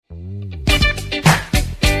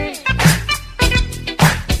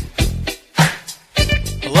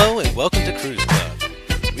welcome to Cruise Club.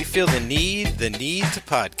 We feel the need to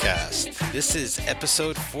podcast. This is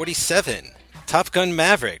episode 47, Top Gun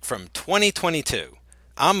Maverick from 2022.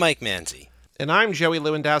 I'm Mike Manzi. And I'm Joey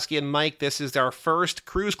Lewandowski. And Mike, this is our first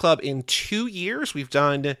Cruise Club in 2 years. We've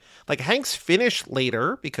done, Hanks finished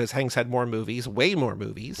later because Hanks had more movies, way more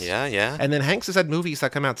movies. Yeah. And then Hanks has had movies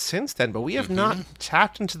that come out since then, but we have not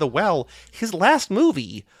tapped into the well. His last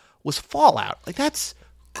movie was Fallout. That's crazy.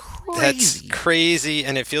 That's crazy,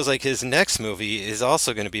 and it feels like his next movie is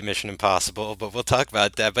also going to be Mission Impossible, but we'll talk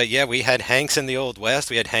about that. But yeah, we had Hanks in the Old West,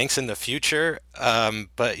 we had Hanks in the future,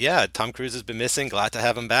 but yeah, Tom Cruise has been missing. Glad to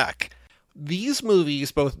have him back. These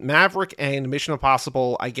movies, both Maverick and Mission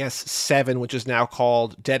Impossible, 7, which is now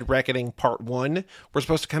called Dead Reckoning Part 1, were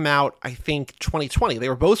supposed to come out, I think, 2020. They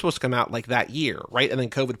were both supposed to come out, that year, right? And then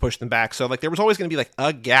COVID pushed them back. So, there was always going to be,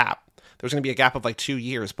 a gap. There was going to be a gap of, 2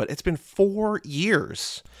 years. But it's been 4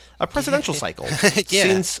 years, a presidential cycle,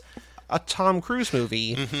 since a Tom Cruise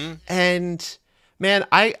movie. Mm-hmm. And... man,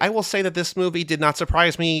 I will say that this movie did not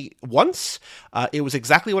surprise me once. It was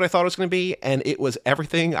exactly what I thought it was going to be, and it was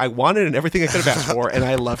everything I wanted and everything I could have asked for, and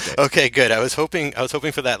I loved it. Okay, good. I was hoping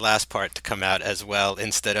for that last part to come out as well,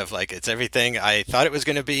 instead of it's everything I thought it was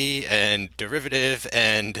going to be, and derivative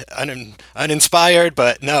and uninspired.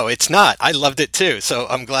 But no, it's not. I loved it too. So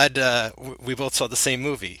I'm glad we both saw the same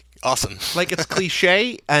movie. Awesome. It's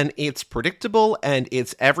cliche, and it's predictable, and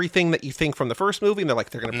it's everything that you think from the first movie, and they're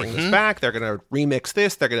going to bring this back, they're going to remix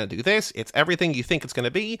this, they're going to do this. It's everything you think it's going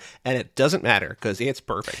to be, and it doesn't matter, because it's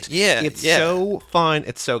perfect. It's so fun,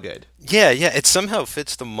 it's so good. Yeah, it somehow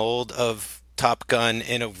fits the mold of Top Gun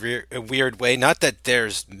in a weird way. Not that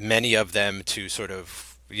there's many of them to sort of,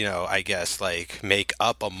 make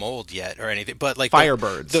up a mold yet or anything, but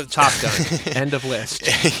Firebirds, the Top Gun, end of list.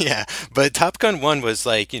 Yeah, but Top Gun 1 was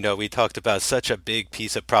we talked about such a big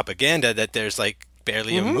piece of propaganda that there's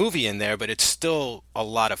barely a movie in there, but it's still a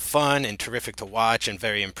lot of fun and terrific to watch and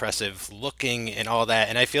very impressive looking and all that.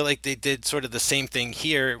 And I feel like they did sort of the same thing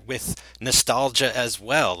here with nostalgia as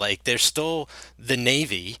well. There's still the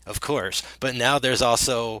Navy, of course, but now there's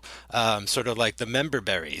also sort of the member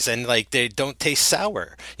berries, and they don't taste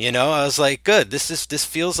sour. I was good. This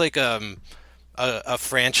feels like a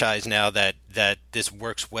franchise now that this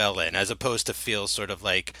works well in, as opposed to feel sort of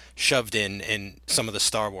shoved in some of the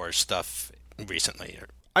Star Wars stuff recently.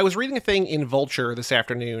 I was reading a thing in Vulture this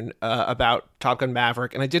afternoon about Top Gun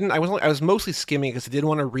Maverick, and I was mostly skimming because I didn't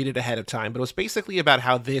want to read it ahead of time, but it was basically about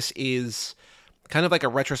how this is kind of a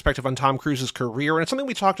retrospective on Tom Cruise's career, and it's something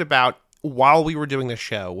we talked about while we were doing the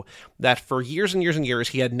show, that for years and years and years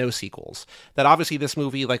he had no sequels. That obviously this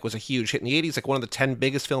movie was a huge hit in the 80s, one of the 10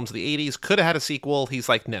 biggest films of the 80s, could have had a sequel. He's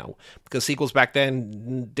no, because sequels back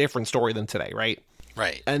then, different story than today, right?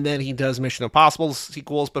 Right. And then he does Mission Impossible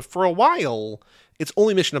sequels, but for a while, it's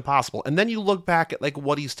only Mission Impossible. And then you look back at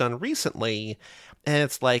what he's done recently, and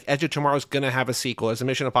it's Edge of Tomorrow's going to have a sequel. There's a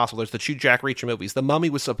Mission Impossible. There's the 2 Jack Reacher movies. The Mummy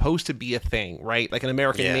was supposed to be a thing, right? An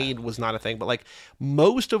American Made was not a thing. But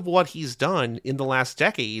most of what he's done in the last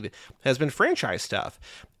decade has been franchise stuff.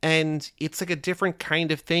 And it's a different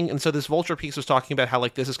kind of thing. And so this Vulture piece was talking about how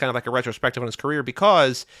this is kind of a retrospective on his career,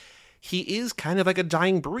 because he is kind of a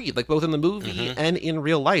dying breed, both in the movie and in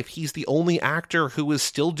real life. He's the only actor who is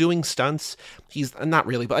still doing stunts. He's not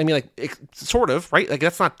really, but I mean, sort of, right?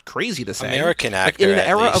 That's not crazy to say. American actor, in the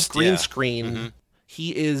era least, of green screen,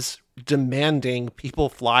 he is demanding people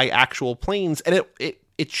fly actual planes, and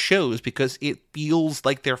it shows, because it feels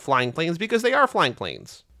like they're flying planes, because they are flying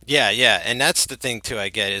planes. Yeah, and that's the thing too I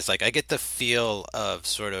get, is I get the feel of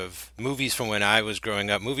sort of movies from when I was growing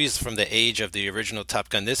up, movies from the age of the original Top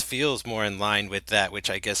Gun. This feels more in line with that, which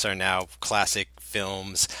I guess are now classic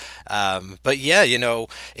films. But yeah,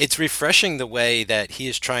 it's refreshing the way that he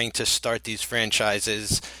is trying to start these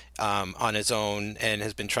franchises on his own, and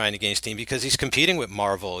has been trying to gain steam, because he's competing with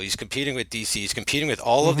Marvel, he's competing with DC, he's competing with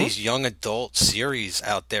all of these young adult series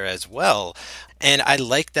out there as well. And I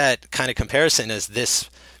like that kind of comparison, as this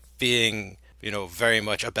being very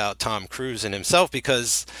much about Tom Cruise and himself,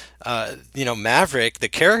 because Maverick, the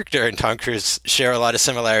character, and Tom Cruise share a lot of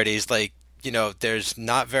similarities. There's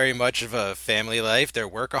not very much of a family life. They're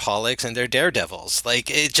workaholics and they're daredevils.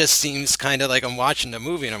 It just seems kind of I'm watching the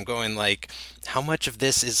movie and I'm going how much of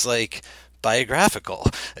this is biographical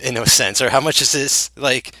in a sense, or how much is this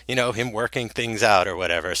him working things out or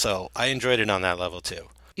whatever. So I enjoyed it on that level too.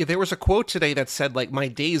 Yeah, there was a quote today that said, my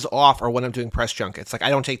days off are when I'm doing press junkets. I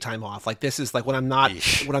don't take time off. This is when I'm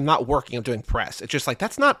not working, I'm doing press. It's just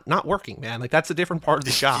that's not working, man. That's a different part of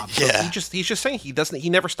the job. Yeah. So he's just saying he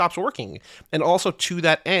never stops working. And also to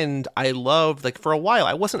that end, I loved, for a while,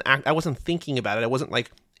 I wasn't thinking about it. I wasn't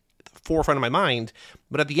forefront of my mind.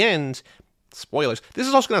 But at the end, spoilers. This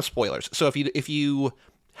is also going to have spoilers. So if you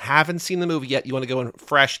haven't seen the movie yet, you want to go in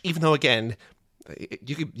fresh, even though again,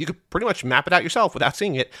 you could pretty much map it out yourself without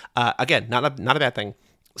seeing it. Again, not a bad thing.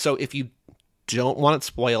 So if you don't want it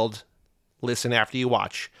spoiled, listen after you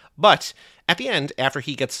watch. But at the end, after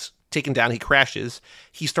he gets taken down, he crashes,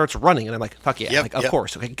 he starts running, and I'm like, fuck yeah, of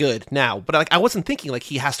course, okay, good, now. But like, I wasn't thinking like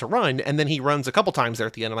he has to run, and then he runs a couple times there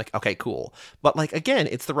at the end. I'm like, okay, cool. But like, again,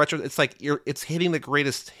 it's the retro, it's like it's hitting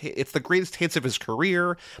it's the greatest hits of his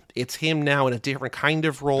career. It's him now in a different kind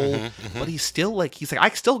of role, but he's like, I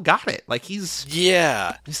still got it. Like he's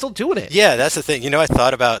still doing it. Yeah, that's the thing. I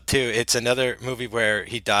thought about too. It's another movie where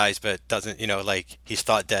he dies but doesn't, like he's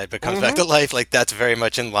thought dead but comes back to life. Like that's very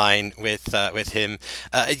much in line with him.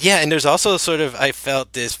 Yeah, and there's also sort of, I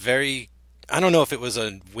felt this very, I don't know if it was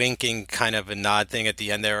a winking kind of a nod thing at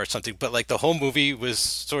the end there or something, but like the whole movie was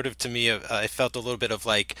sort of, to me, I felt a little bit of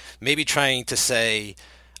like maybe trying to say,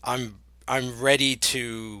 I'm ready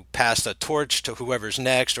to pass the torch to whoever's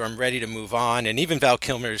next, or I'm ready to move on. And even Val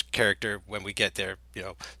Kilmer's character, when we get there,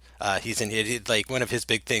 he's in it. Like one of his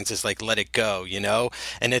big things is like let it go.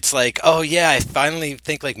 And it's like, oh yeah, I finally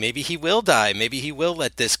think like maybe he will die, maybe he will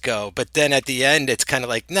let this go. But then at the end, it's kind of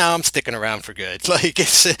like, no, I'm sticking around for good. Like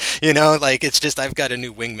it's like it's just I've got a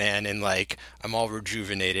new wingman and like I'm all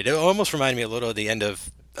rejuvenated. It almost reminded me a little of the end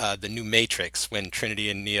of the new Matrix when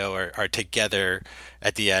Trinity and Neo are together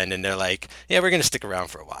at the end, and they're like, yeah, we're going to stick around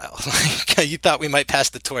for a while. Like, you thought we might pass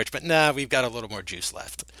the torch, but nah, we've got a little more juice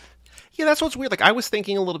left. Yeah, that's what's weird. Like, I was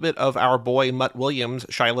thinking a little bit of our boy Mutt Williams,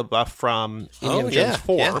 Shia LaBeouf from Indiana Jones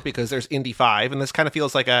 4, because there's Indy 5, and this kind of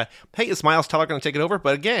feels like hey, is Miles Teller going to take it over?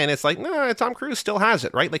 But again, it's like, no, Tom Cruise still has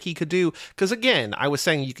it, right? Like, he could do, because again, I was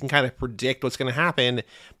saying you can kind of predict what's going to happen,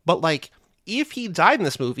 but like, if he died in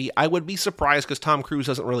this movie, I would be surprised because Tom Cruise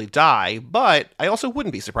doesn't really die, but I also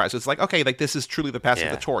wouldn't be surprised. It's like, okay, like this is truly the passing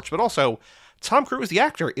of the torch, but also Tom Cruise, the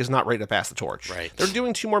actor, is not ready to pass the torch. Right. They're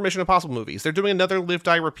doing 2 more Mission Impossible movies. They're doing another Live,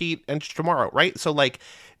 Die, Repeat, and tomorrow, right? So like,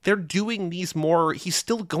 they're doing these more. He's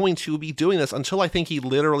still going to be doing this until I think he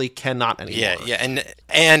literally cannot anymore. Yeah,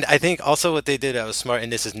 and I think also what they did that was smart.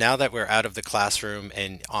 And this is now that we're out of the classroom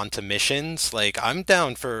and onto missions. Like I'm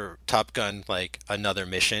down for Top Gun, like another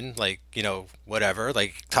mission, like whatever,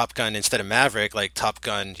 like Top Gun instead of Maverick, like Top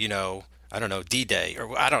Gun, I don't know, D-Day,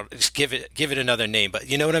 or I don't, just give it another name. But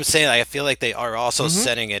you know what I'm saying? I feel like they are also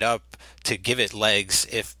setting it up to give it legs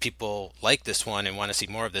if people like this one and want to see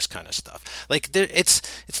more of this kind of stuff. Like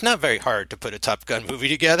it's not very hard to put a Top Gun movie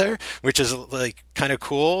together, which is like kind of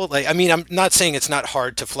cool. Like I mean, I'm not saying it's not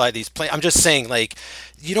hard to fly these planes. I'm just saying like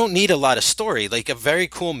you don't need a lot of story. Like a very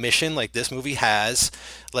cool mission like this movie has,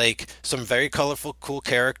 like some very colorful, cool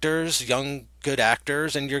characters, young good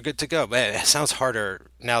actors, and you're good to go. Man, it sounds harder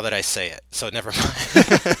now that I say it, so never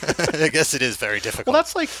mind. I guess it is very difficult. Well,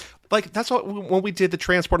 that's like that's what when we did the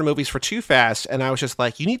Transporter movies for Too Fast, and I was just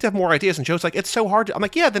like, you need to have more ideas, and Joe's like, it's so hard to, I'm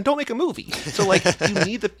like, yeah, then don't make a movie. So like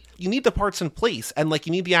you need the parts in place, and like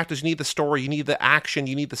you need the actors, you need the story, you need the action,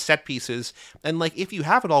 you need the set pieces, and like if you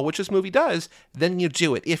have it all, which this movie does, then you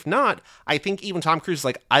do it. If not, I think even Tom Cruise is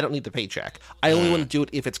like, I don't need the paycheck. I only want to do it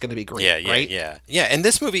if it's going to be great. Right? Yeah. And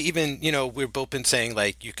this movie, even we've both been saying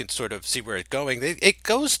like you can sort of see where it's going. It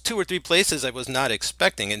goes 2 or 3 places I was not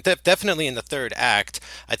expecting, and definitely in the third act,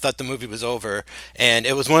 I thought the movie was over, and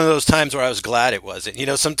it was one of those times where I was glad it wasn't.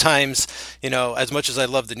 Sometimes, as much as I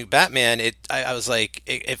love the new Batman, I was like,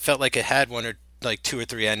 it felt like it had 1 or like 2 or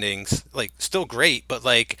 3 endings, like still great, but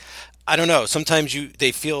like I don't know. Sometimes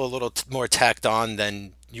they feel a little more tacked on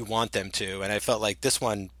than you want them to, and I felt like this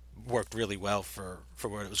one worked really well for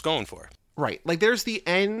what it was going for. Right. Like there's the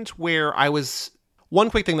end where I was one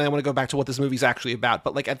quick thing that I want to go back to what this movie's actually about,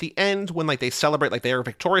 but like at the end when like they celebrate, like they are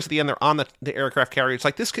victorious at the end, they're on the aircraft carrier. It's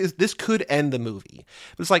like this could end the movie.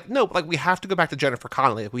 But it's like no, but like we have to go back to Jennifer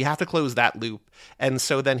Connelly. We have to close that loop. And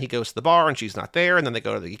so then he goes to the bar and she's not there, and then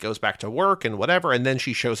he goes back to work and whatever, and then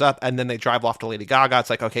she shows up, and then they drive off to Lady Gaga. It's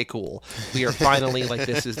like okay, cool. We are finally like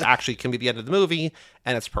this is actually can be the end of the movie,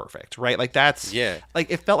 and it's perfect, right? Like that's like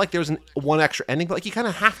it felt like there was one extra ending, but like you kind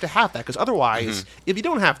of have to have that because otherwise, if you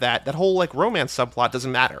don't have that whole like romance subplot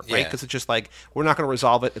doesn't matter, right? Because it's just like we're not going to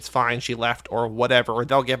resolve it. It's fine. She left or whatever. Or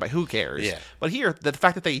they'll get by. Who cares? Yeah. But here, the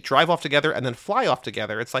fact that they drive off together and then fly off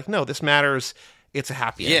together, it's like no, this matters. It's a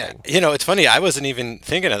happy ending. It's funny. I wasn't even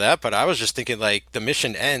thinking of that, but I was just thinking like the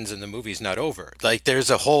mission ends and the movie's not over. Like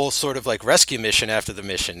there's a whole sort of like rescue mission after the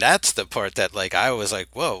mission. That's the part that like I was like,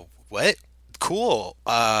 whoa, what? Cool.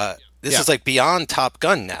 This is like beyond Top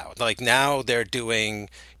Gun now. Like now they're doing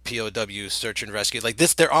POW search and rescue. Like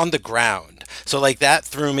this, they're on the ground. So like that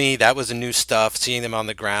threw me. That was a new stuff. Seeing them on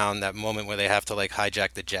the ground, that moment where they have to like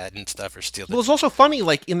hijack the jet and stuff or steal the. Well, it's also funny,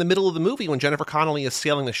 like in the middle of the movie when Jennifer Connelly is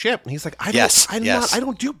sailing the ship, and he's like, Yes, I yes,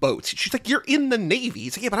 don't do boats." She's like, "You're in the Navy."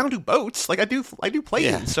 He's like, "Yeah, but I don't do boats. Like, I do yeah.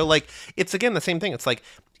 planes." So, like, it's again the same thing. It's like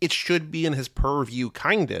it should be in his purview,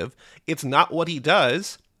 kind of. It's not what he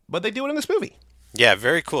does, but they do it in this movie. Yeah,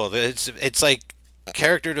 very cool. It's like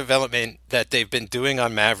character development that they've been doing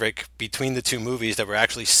on Maverick between the two movies that we're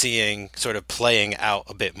actually seeing sort of playing out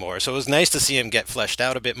a bit more. So it was nice to see him get fleshed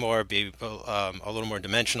out a bit more, be a little more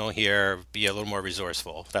dimensional here, be a little more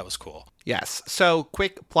resourceful. That was cool. Yes. So,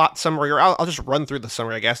 quick plot summary, or I'll just run through the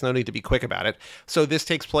summary, I guess. No need to be quick about it. So, this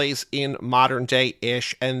takes place in modern day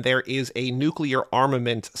ish, and there is a nuclear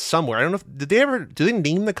armament somewhere. I don't know if do they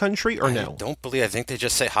name the country or no? Don't believe. I think they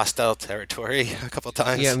just say hostile territory a couple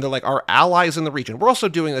times. Yeah, and they're like our allies in the region. We're also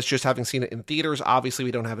doing this just having seen it in theaters. Obviously,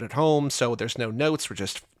 we don't have it at home, so there's no notes. We're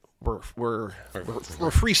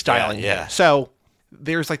freestyling Yeah, yeah. here. So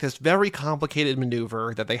there's like this very complicated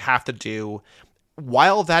maneuver that they have to do.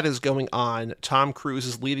 While that is going on, Tom Cruise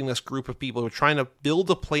is leading this group of people who are trying to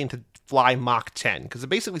build a plane to fly Mach 10 because it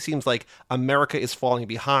basically seems like America is falling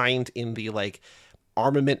behind in the like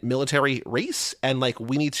armament military race, and like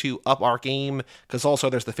we need to up our game because also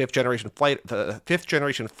there's the fifth generation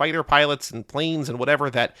fighter pilots and planes and whatever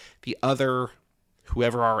that the other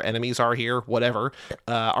whoever our enemies are here, whatever,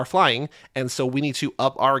 are flying, and so we need to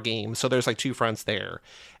up our game. So there's like two fronts there,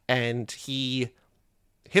 and he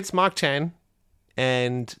hits Mach 10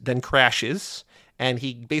 and then crashes. And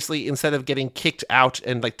he basically, instead of getting kicked out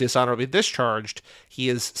and like dishonorably discharged, he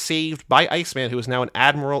is saved by Iceman, who is now an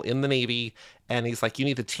admiral in the Navy. And he's like, "You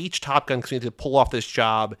need to teach Top Gun because you need to pull off this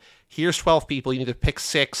job. Here's 12 people. You need to pick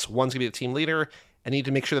 6. One's going to be the team leader. And you need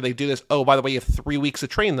to make sure that they do this. Oh, by the way, you have 3 weeks to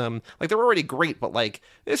train them. Like, they're already great, but like,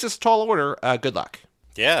 this is a tall order. Good luck."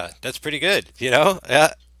 Yeah, that's pretty good. Yeah.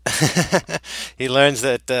 He learns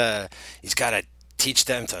that he's got to teach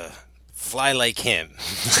them to fly like him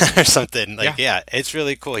or something. Yeah. Like, yeah, it's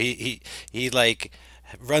really cool. He like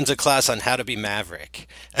runs a class on how to be Maverick,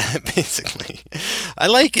 basically. I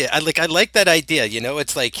like it. I like that idea.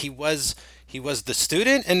 It's like he was the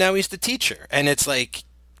student and now he's the teacher, and it's like.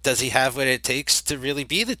 Does he have what it takes to really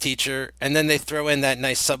be the teacher? And then they throw in that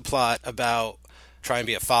nice subplot about try and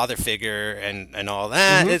be a father figure and all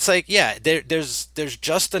that. It's like, yeah, there's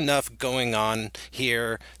just enough going on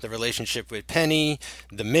here. The relationship with Penny,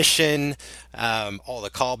 the mission, all the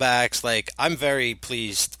callbacks. Like, I'm very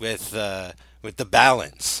pleased with the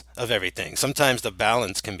balance of everything. Sometimes the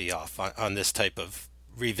balance can be off on this type of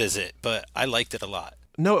revisit, but I liked it a lot.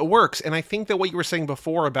 No, it works. And I think that what you were saying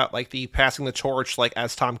before about like the passing the torch, like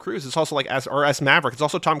as Tom Cruise, it's also like as Maverick, it's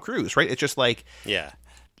also Tom Cruise, right? It's just like, Yeah.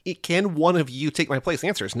 can one of you take my place? The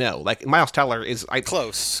answer is no. Like Miles Teller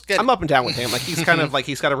Close. I'm up and down with him. Like he's kind of like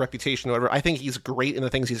he's got a reputation or whatever. I think he's great in the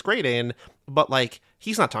things he's great in, but like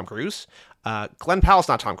he's not Tom Cruise. Glenn Powell's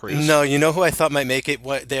not Tom Cruise. No, you know who I thought might make it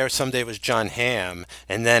there someday was John Hamm,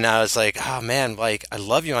 and then I was like, oh man, like I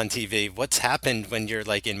love you on TV. What's happened when you're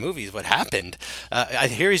like in movies? What happened? I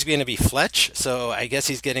hear he's going to be Fletch, so I guess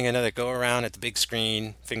he's getting another go around at the big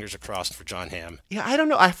screen. Fingers are crossed for John Hamm. Yeah, I don't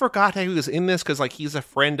know. I forgot how he was in this because like he's a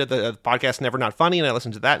friend of the podcast Never Not Funny, and I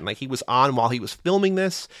listened to that, and like he was on while he was filming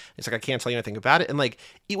this. It's like I can't tell you anything about it, and like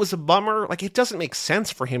it was a bummer. Like it doesn't make sense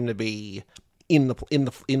for him to be in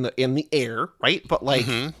the air, right? But like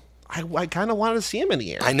I kind of wanted to see him in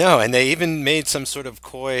the air. I know, and they even made some sort of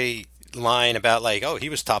coy line about like, oh, he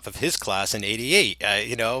was top of his class in '88.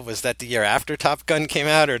 Was that the year after Top Gun came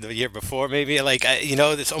out or the year before? Maybe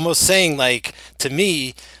it's almost saying like to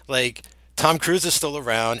me like Tom Cruise is still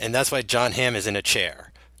around, and that's why John Hamm is in a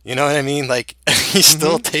chair. You know what I mean? Like he's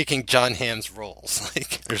still taking John Hamm's roles,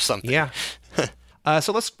 like or something. Yeah.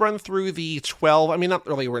 So let's run through the 12. I mean, not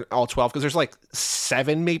really we're all 12 because there's like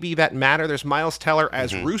 7 maybe that matter. There's Miles Teller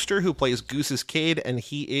as Rooster, who plays Goose's kid, and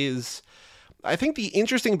he is. I think the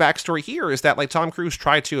interesting backstory here is that like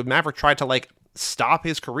Maverick tried to like stop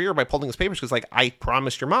his career by pulling his papers because like I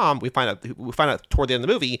promised your mom. We find out toward the end of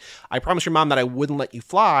the movie. I promised your mom that I wouldn't let you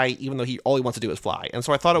fly, even though all he wants to do is fly. And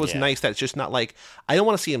so I thought it was nice that it's just not like I don't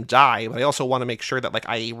want to see him die, but I also want to make sure that like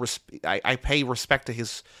I pay respect to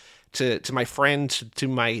his. To my friend, to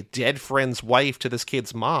my dead friend's wife, to this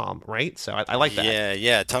kid's mom, right? So I like that.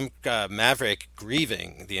 Yeah. Tom Maverick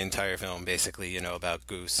grieving the entire film, basically, about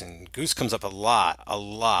Goose, and Goose comes up a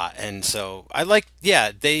lot, and so I like,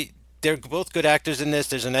 they they're both good actors in this.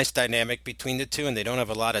 There's a nice dynamic between the two, and they don't have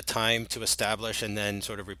a lot of time to establish and then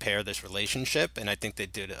sort of repair this relationship. And I think they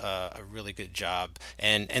did a really good job.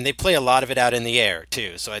 And they play a lot of it out in the air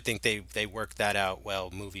too. So I think they work that out well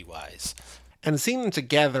movie wise. And seeing them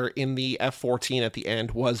together in the F-14 at the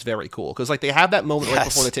end was very cool because like they have that moment right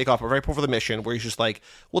before they Yes. take off, or right before the mission, where he's just like,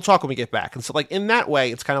 "We'll talk when we get back." And so like in that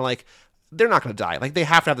way, it's kind of like they're not going to die. Like they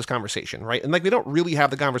have to have this conversation, right? And like they don't really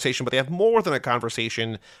have the conversation, but they have more than a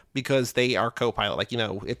conversation because they are co-pilot. Like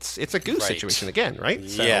it's a goose situation Right. again, right?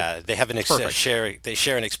 So Yeah, they have it's perfect. they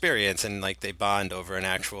share an experience and like they bond over an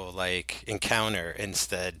actual like encounter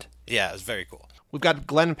instead. Yeah, it was very cool. We've got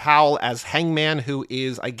Glenn Powell as Hangman, who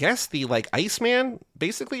is, I guess, the like Iceman,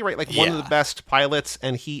 basically, right? Like one of the Yeah. best pilots,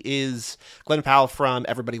 and he is Glenn Powell from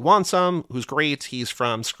Everybody Wants Some, who's great. He's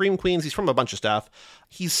from Scream Queens. He's from a bunch of stuff.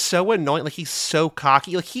 He's so annoying, like he's so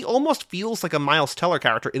cocky. Like he almost feels like a Miles Teller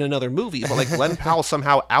character in another movie, but like Glenn Powell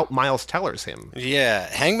somehow out Miles Tellers him. Yeah,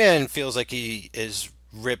 Hangman feels like he is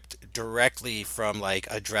ripped directly from like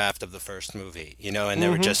a draft of the first movie, and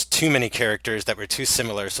there were just too many characters that were too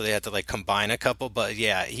similar, so they had to like combine a couple. But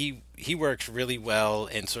yeah, he works really well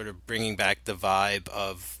in sort of bringing back the vibe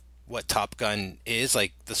of what Top Gun is,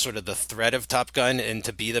 like the sort of the threat of Top Gun and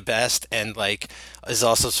to be the best, and like is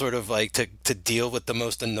also sort of like to deal with the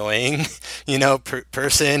most annoying,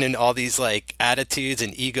 person and all these like attitudes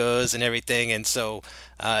and egos and everything. And so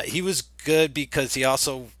he was good because he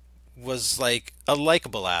also was like a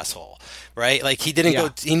likable asshole, right? Like Yeah.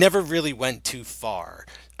 he never really went too far.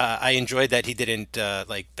 I enjoyed that he didn't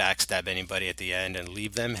like backstab anybody at the end and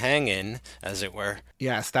leave them hanging, as it were.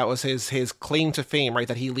 Yes, that was his claim to fame, right?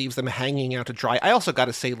 That he leaves them hanging out to dry. I also got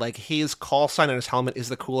to say, like his call sign on his helmet is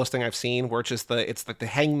the coolest thing I've seen. Where it's like the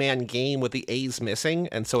Hangman game with the A's missing,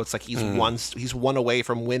 and so it's like he's one away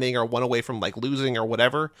from winning or one away from like losing or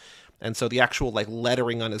whatever. And so the actual like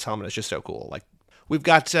lettering on his helmet is just so cool. Like we've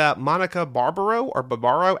got Monica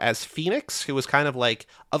Barbaro as Phoenix, who was kind of like,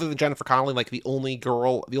 other than Jennifer Connelly, like the only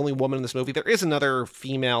girl, the only woman in this movie. There is another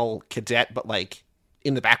female cadet, but like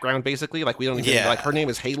in the background, basically. Like we don't even like her Yeah. name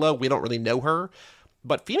is Halo. We don't really know her,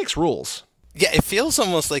 but Phoenix rules. Yeah, it feels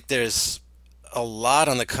almost like there's a lot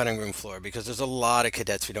on the cutting room floor because there's a lot of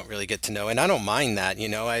cadets we don't really get to know, and I don't mind that.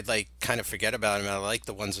 I like kind of forget about them. I like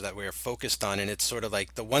the ones that we're focused on, and it's sort of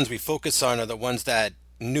like the ones we focus on are the ones that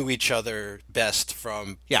knew each other best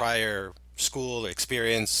from Yeah, prior school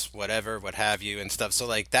experience, whatever, what have you, and stuff. So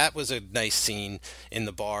like that was a nice scene in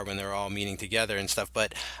the bar when they're all meeting together and stuff.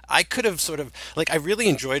 But I could have sort of like I really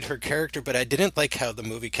enjoyed her character, but I didn't like how the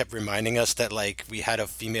movie kept reminding us that like we had a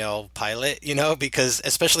female pilot, because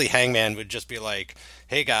especially Hangman would just be like,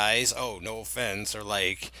 "Hey guys, oh no offense," or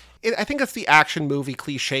like, I think it's the action movie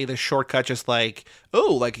cliche, the shortcut, just like,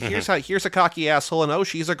 oh, like here's a cocky asshole, and oh,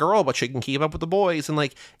 she's a girl, but she can keep up with the boys, and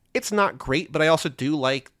like it's not great, but I also do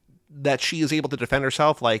like that she is able to defend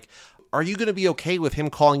herself. Like, are you going to be okay with him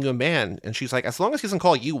calling you a man? And she's like, as long as he doesn't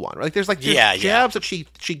call you one. Like, there's yeah, yeah. jabs that she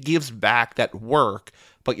gives back that work,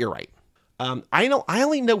 but you're right. I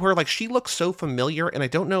only know her like she looks so familiar, and I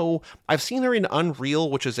don't know. I've seen her in Unreal,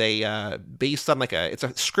 which is a based on like it's a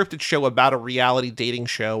scripted show about a reality dating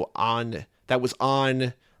show on that was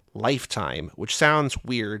on Lifetime, which sounds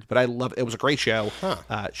weird, but I love it. It was a great show.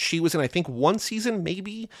 Huh. She was in I think one season,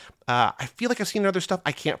 maybe. I feel like I've seen her in other stuff.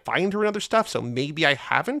 I can't find her in other stuff, so maybe I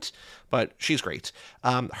haven't. But she's great.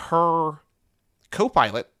 Her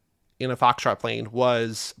co-pilot in a Foxtrot plane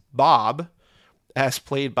was Bob, as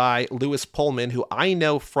played by Lewis Pullman, who I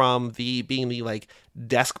know from the being the like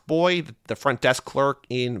desk boy, the front desk clerk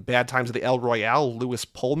in Bad Times at the El Royale. Lewis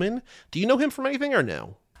Pullman. Do you know him from anything or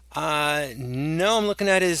no? No, I'm looking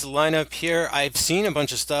at his lineup here. I've seen a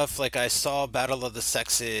bunch of stuff. Like I saw Battle of the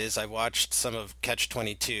Sexes. I watched some of Catch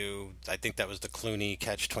 22. I think that was the Clooney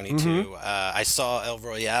Catch Mm-hmm. 22. I saw El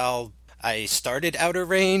Royale. I started Outer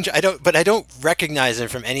Range. But I don't recognize him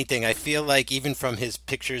from anything. I feel like even from his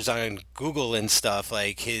pictures on Google and stuff,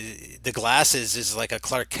 like the glasses is like a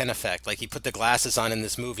Clark Kent effect. Like he put the glasses on in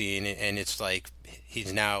this movie, and it's like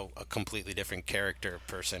he's now a completely different character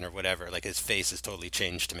person or whatever. Like his face has totally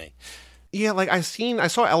changed to me. Yeah, like I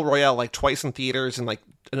saw El Royale like twice in theaters and like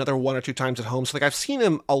another one or two times at home. So like I've seen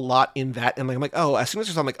him a lot in that, and like I'm like, oh, as soon as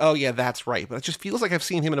I saw him, I'm like, oh yeah, that's right. But it just feels like I've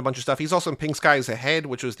seen him in a bunch of stuff. He's also in Pink Skies Ahead,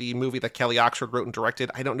 which was the movie that Kelly Oxford wrote and directed.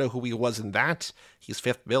 I don't know who he was in that. He's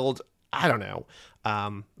fifth build. I don't know.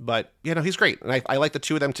 But he's great, and I like the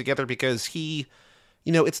two of them together because he.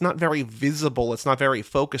 It's not very visible, it's not very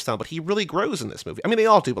focused on, but he really grows in this movie. I mean, they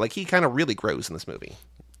all do, but like he kind of really grows in this movie.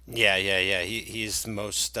 Yeah, yeah, yeah. He's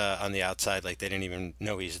most on the outside, like they didn't even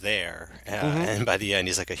know he's there, Hmm. and by the end,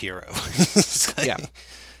 he's like a hero. Yeah.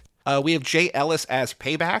 We have Jay Ellis as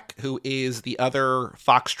Payback, who is the other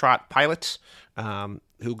Foxtrot pilot,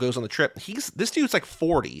 who goes on the trip. This dude's like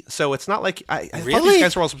 40, so it's not like I thought Really? these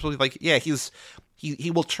guys were all supposed to be like, yeah,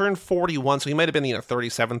 he will turn 41, so he might have been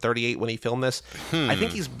 37, 38 when he filmed this. I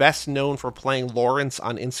think he's best known for playing Lawrence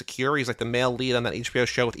on Insecure. He's like the male lead on that HBO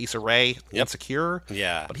show with Issa Rae, Insecure.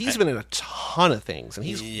 Yeah. But he's been in a ton of things, and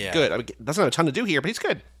he's Yeah. good. I mean, doesn't have a ton to do here, but he's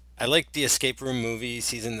good. I like the escape room movies.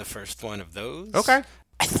 He's in the first one of those. Okay.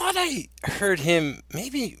 I thought I heard him,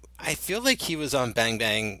 maybe, I feel like he was on Bang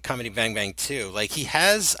Bang, Comedy Bang Bang too. Like he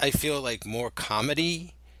has, I feel like, more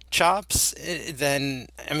comedy chops than,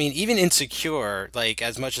 I mean, even Insecure, like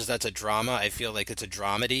as much as that's a drama, I feel like it's a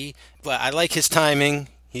dramedy. But I like his timing.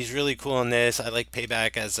 He's really cool in this. I like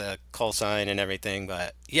Payback as a call sign and everything.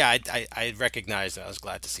 But yeah, I recognized it. I was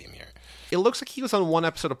glad to see him here. It looks like he was on one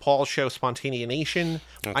episode of Paul's show, Spontaneous Nation.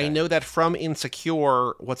 I Okay. know that from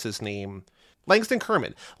Insecure, what's his name? Langston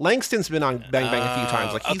Kerman. Langston's been on Bang Bang a few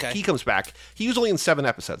times. Like okay. he comes back. He was only in 7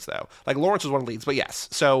 episodes though. Like Lawrence was one of the leads, but yes.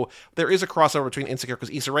 So there is a crossover between Insecure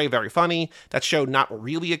because Issa Rae very funny. That show not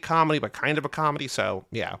really a comedy, but kind of a comedy. So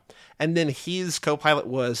yeah. And then his co-pilot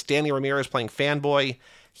was Danny Ramirez playing Fanboy.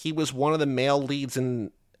 He was one of the male leads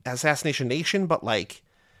in Assassination Nation, but like,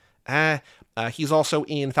 he's also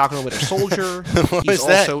in Falcon and the Winter Soldier. What He's was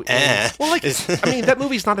that? also in. Well, like, I mean, that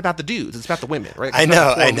movie's not about the dudes; it's about the women, right? I It's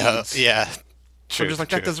about know, the four leads. Yeah. So True, just like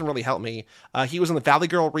true. that doesn't really help me. He was in the Valley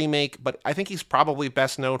Girl remake, but I think he's probably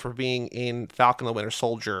best known for being in Falcon and the Winter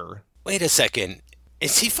Soldier. Wait a second.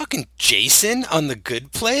 Is he fucking Jason on The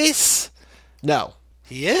Good Place? No,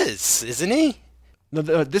 He is, isn't he? no,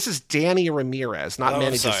 this is Danny Ramirez, not Oh, I'm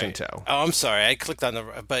Manny sorry. Jacinto. Oh, I'm sorry. I clicked on the.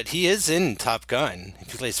 But he is in Top Gun. He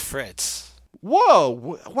plays Fritz.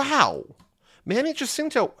 Whoa! Wow, Manny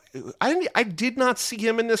Jacinto. I did not see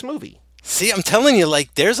him in this movie. See, I'm telling you,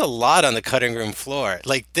 like, there's a lot on the cutting room floor.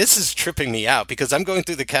 Like, this is tripping me out because I'm going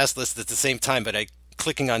through the cast list at the same time, but I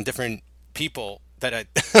clicking on different people that I.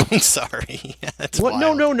 I'm sorry. That's What?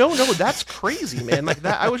 No, wild. no. That's crazy, man. Like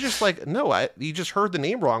that. I was just like, no. You just heard the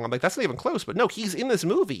name wrong. I'm like, that's not even close. But no, he's in this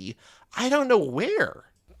movie. I don't know where.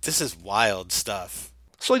 This is wild stuff.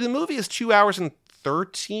 So like, the movie is 2 hours and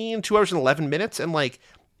 2 hours and 11 minutes, and like,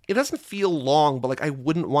 it doesn't feel long, but like, I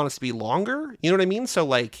wouldn't want it to be longer. You know what I mean? So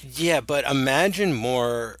like, Yeah, but imagine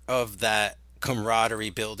more of that camaraderie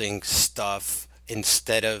building stuff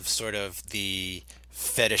instead of sort of the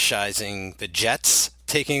fetishizing the jets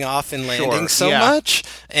taking off and landing Sure, so yeah. much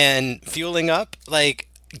and fueling up. Like,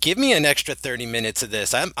 give me an extra 30 minutes of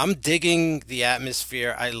this. I'm digging the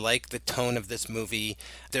atmosphere. I like the tone of this movie.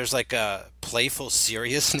 There's like a playful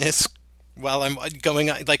seriousness while I'm going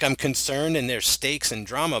on, like I'm concerned and there's stakes and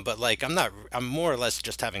drama, but like I'm more or less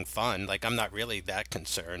just having fun. Like I'm not really that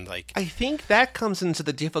concerned. Like I think that comes into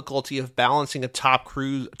the difficulty of balancing a Tom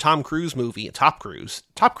Cruise movie, Top Cruise,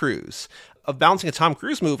 of balancing a Tom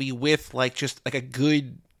Cruise movie with like just like a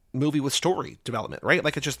good movie with story development, right?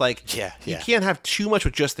 Like it's just like Yeah, you yeah. can't have too much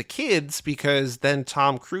with just the kids because then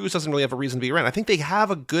Tom Cruise doesn't really have a reason to be around. I think they have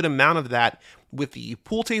a good amount of that with the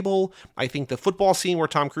pool table. I think the football scene where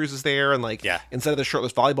Tom Cruise is there and like Yeah. instead of the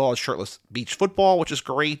shirtless volleyball, it's shirtless beach football, which is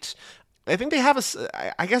great. I think they have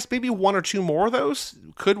I guess maybe one or two more of those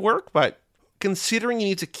could work, but considering you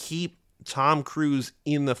need to keep Tom Cruise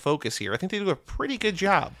in the focus here, I think they do a pretty good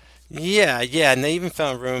job. yeah, and they even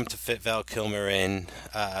found room to fit Val Kilmer in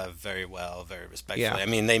very well, very respectfully. Yeah. I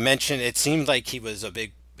mean, they mentioned it seemed like he was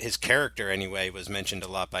his character anyway was mentioned a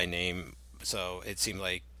lot by name, so it seemed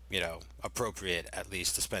like appropriate at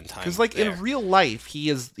least to spend time Because like there. in real life,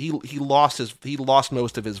 he lost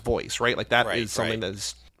most of his voice, right? Like that is Right, something right.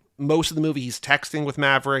 that's most of the movie. He's texting with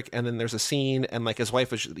Maverick, and then there's a scene, and like his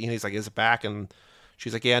wife is, he's like, "Is it back?" And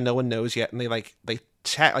she's like, "Yeah, no one knows yet." And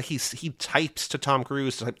he types to Tom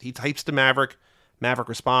Cruise, he types to Maverick. Maverick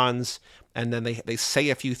responds, and then they say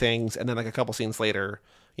a few things, and then like a couple scenes later,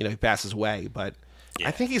 he passes away. But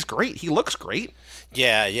I think he's great. He looks great.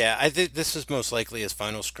 Yeah. I think this is most likely his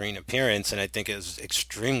final screen appearance, and I think it was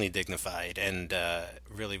extremely dignified and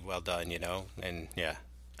really well done. And yeah,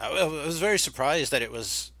 I was very surprised that it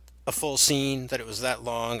was a full scene, that it was that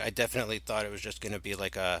long. I definitely thought it was just going to be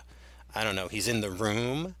like I don't know, he's in the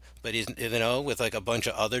room, but he's with like a bunch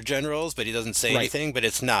of other generals, but he doesn't say Right. anything. But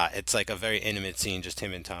it's not. It's like a very intimate scene, just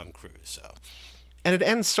him and Tom Cruise. So. And it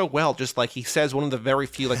ends so well, just like he says one of the very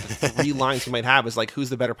few, like the 3 lines he might have is like, "Who's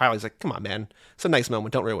the better pilot?" He's like, "Come on, man. It's a nice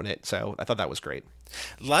moment. Don't ruin it." So I thought that was great.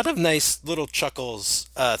 A lot of nice little chuckles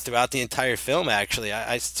throughout the entire film. Actually,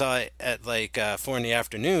 I saw it at like 4 in the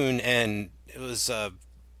afternoon, and it was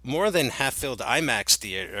more than half-filled IMAX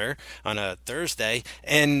theater on a Thursday,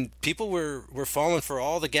 and people were falling for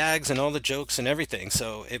all the gags and all the jokes and everything.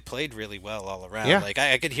 So it played really well all around. Yeah. Like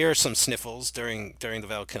I could hear some sniffles during the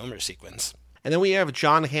Val Kilmer sequence. And then we have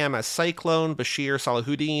John Hamm as Cyclone, Bashir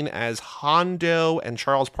Salahuddin as Hondo, and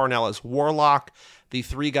Charles Parnell as Warlock. The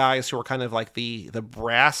three guys who are kind of like the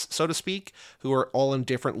brass, so to speak, who are all in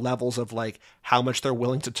different levels of like how much they're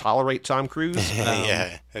willing to tolerate Tom Cruise.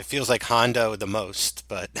 Yeah, it feels like Hondo the most,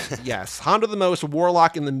 but Yes, Hondo the most,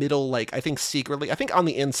 Warlock in the middle. Like I think secretly, I think on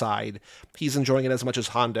the inside, he's enjoying it as much as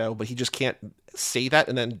Hondo, but he just can't say that.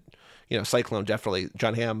 And then Cyclone definitely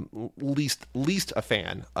John Hamm least a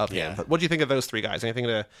fan of him. yeah. But what do you think of those three guys? Anything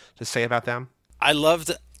to say about them? I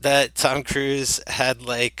loved that Tom Cruise had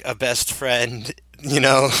like a best friend, you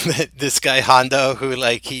know, this guy Hondo who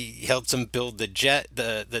like he helps him build the jet,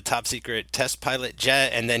 the top secret test pilot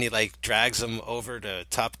jet, and then he like drags him over to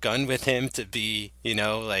Top Gun with him to be, you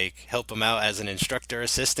know, like help him out as an instructor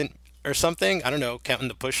assistant or something. I don't know, counting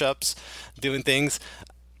the push-ups, doing things.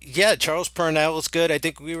 Yeah, Charles Parnell was good. I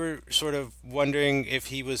think we were sort of wondering if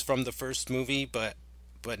he was from the first movie, but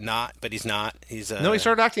not. But he's not. He's No, he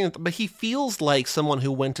started acting, but he feels like someone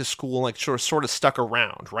who went to school and like sort of stuck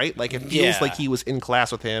around, right? Like it feels like yeah. he was in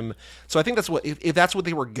class with him. So I think that's what if that's what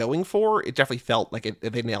they were going for, it definitely felt like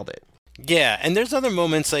they nailed it. Yeah, and there's other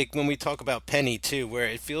moments like when we talk about Penny too, where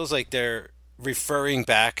it feels like they're referring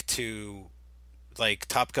back to like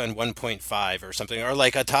Top Gun 1.5 or something, or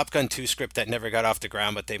like a Top Gun 2 script that never got off the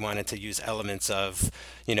ground, but they wanted to use elements of,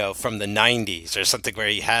 you know, from the 90s or something where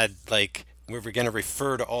he had like we were going to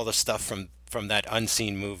refer to all the stuff from that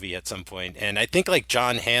unseen movie at some point. And I think like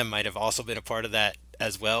John Hamm might have also been a part of that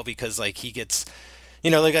as well because like he gets,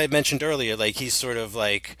 you know, like I mentioned earlier, like he's sort of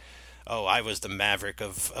like, oh, I was the maverick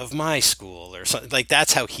of my school or something. Like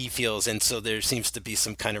that's how he feels. And so there seems to be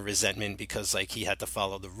some kind of resentment because like he had to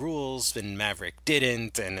follow the rules and Maverick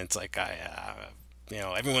didn't. And it's like, you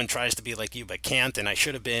know, everyone tries to be like you but can't. And I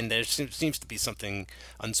should have been. There seems to be something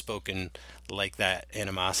unspoken like that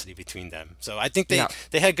animosity between them. So I think Yeah.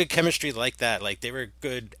 they had good chemistry like that. Like they were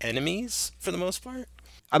good enemies for the most part.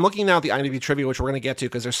 I'm looking now at the IMDb trivia, which we're going to get to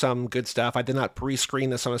because there's some good stuff. I did not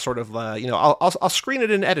pre-screen this on a sort of, I'll screen it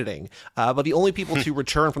in editing. But the only people to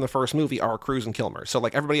return from the first movie are Cruise and Kilmer. So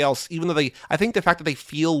like everybody else, even though I think the fact that they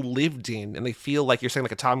feel lived in and they feel like you're saying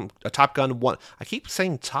like a Top Gun one. I keep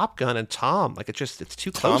saying Top Gun and Tom, like it's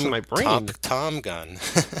too close in my brain. Tom Gun.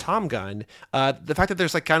 Tom Gun. The fact that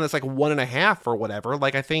there's like kind of like 1.5 or whatever,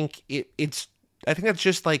 like I think I think that's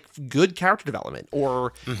just like good character development,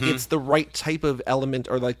 or it's the right type of element,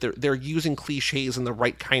 or like they're using cliches in the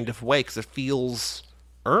right kind of way because it feels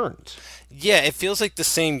earned. Yeah, it feels like the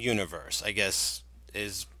same universe, I guess,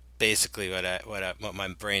 is basically what my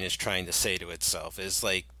brain is trying to say to itself is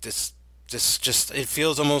like this just it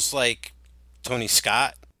feels almost like Tony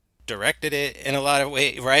Scott directed it in a lot of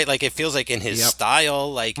ways, right? Like it feels like in his Yep.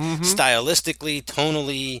 style, like Mm-hmm. stylistically,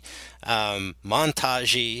 tonally,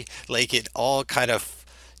 montagey, like it all kind of,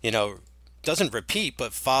 you know, doesn't repeat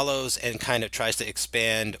but follows and kind of tries to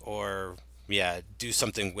expand or yeah, do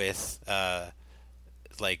something with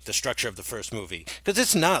like the structure of the first movie because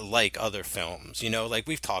it's not like other films, you know, like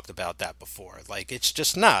we've talked about that before. Like it's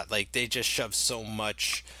just not like they just shove so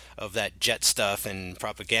much of that jet stuff and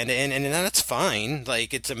propaganda in, and that's fine.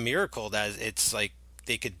 Like it's a miracle that it's like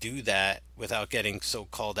they could do that without getting so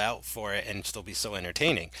called out for it and still be so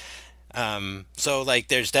entertaining. So like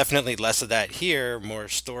there's definitely less of that here, more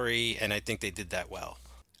story, and I think they did that well.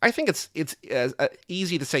 I think it's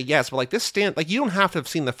easy to say yes, but like this stand, like you don't have to have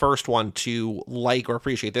seen the first one to like or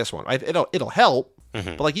appreciate this one. It'll help,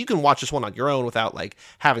 but like you can watch this one on your own without like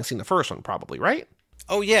having seen the first one, probably, right?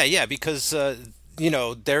 Oh yeah, yeah, because you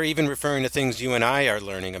know they're even referring to things you and I are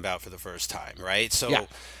learning about for the first time, right? Yeah. So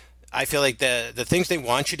I feel like the things they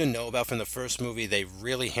want you to know about from the first movie, they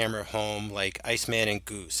really hammer home, like Iceman and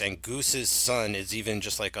Goose's son is even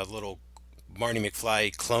just like a little Marty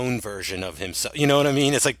McFly clone version of himself. You know what I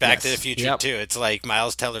mean? It's like Back to the Yes. Future Yep. too. It's like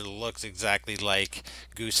Miles Teller looks exactly like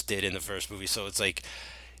Goose did in the first movie, so it's like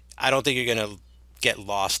I don't think you're gonna get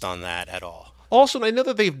lost on that at all. Also, and I know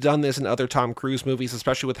that they've done this in other Tom Cruise movies,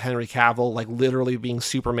 especially with Henry Cavill, like literally being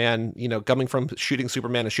Superman, coming from shooting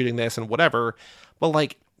Superman and shooting this and whatever. But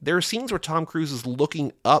like there are scenes where Tom Cruise is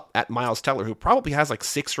looking up at Miles Teller, who probably has like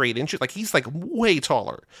 6 or 8 inches. Like he's like way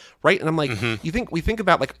taller, right? And I'm like, we think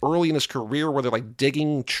about like early in his career where they're like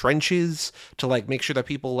digging trenches to like make sure that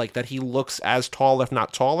people like that he looks as tall, if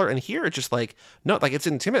not taller. And here it's just like, no, like it's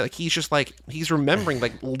intimidating. Like he's just like, he's remembering,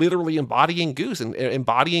 like literally embodying Goose and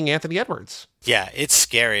embodying Anthony Edwards. Yeah, it's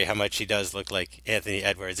scary how much he does look like Anthony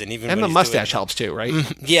Edwards, and even And when the he's doing, mustache helps too, right?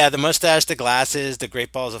 yeah, the mustache, the glasses, the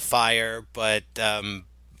Great Balls of Fire. But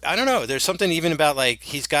I don't know. There's something even about like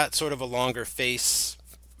he's got sort of a longer face.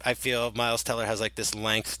 I feel Miles Teller has like this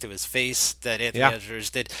length to his face that Anthony Yeah. Edwards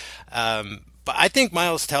did. But I think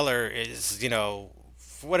Miles Teller is,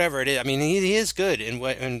 whatever it is. I mean, he is good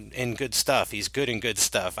in good stuff. He's good in good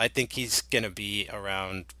stuff. I think he's gonna be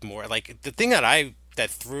around more. Like the thing that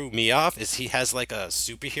threw me off is he has like a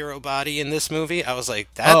superhero body in this movie. I was like,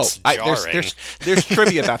 Oh, that's jarring. there's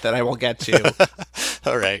trivia about that I will get to.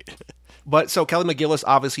 All right. But so Kelly McGillis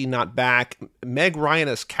obviously not back. Meg Ryan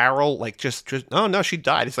as Carol, like just oh no, she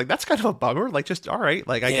died. It's like that's kind of a bummer. Like just all right,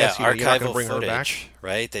 like I Yeah, guess you're not going to archival bring her back, footage,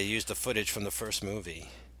 right? They used the footage from the first movie.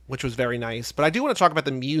 which was very nice. But I do want to talk about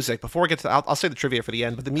the music before I get to. I'll say the trivia for the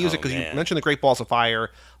end. But the music, Oh because you man. mentioned the Great Balls of Fire,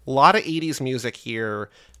 a lot of '80s music here.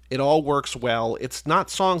 It all works well. It's not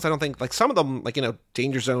songs I don't think like some of them like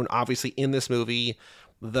Danger Zone obviously in this movie.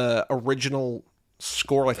 The original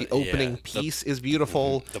score, like the opening piece, is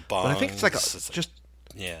beautiful. The But I think it's like bongs, just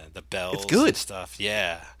yeah, the bells good. and stuff.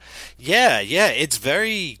 Yeah. Yeah, yeah, it's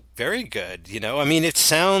very, very good. I mean, it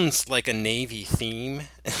sounds like a Navy theme,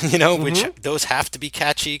 which those have to be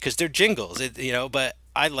catchy because they're jingles, but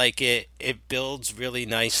I like it. It builds really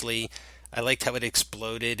nicely. I liked how it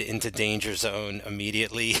exploded into Danger Zone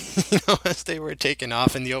immediately, as they were taking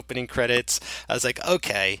off in the opening credits. I was like,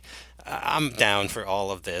 okay, I'm down for all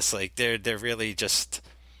of this. Like they're really just,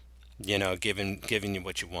 giving you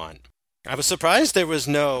what you want. I was surprised there was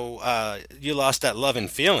no "You Lost That Love and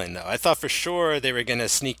Feeling" though. I thought for sure they were gonna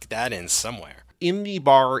sneak that in somewhere. In the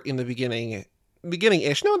bar in the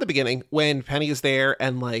beginning-ish, no, in the beginning, when Penny is there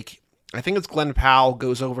and like I think it's Glenn Powell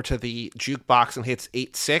goes over to the jukebox and hits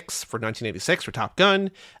 8-6 for 1986 for Top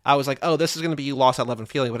Gun. I was like, oh, this is going to be You Lost That Love and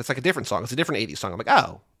Feeling, but it's like a different song. It's a different '80s song. I'm like,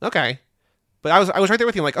 oh, okay. But I was right there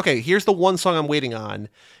with you. I'm like, okay, here's the one song I'm waiting on,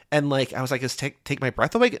 and like I was like, just take my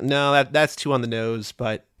breath away. No, that's too on the nose.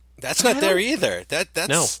 But That's I not there don't either.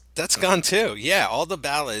 no. That's gone too. Yeah, all the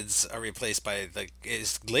ballads are replaced by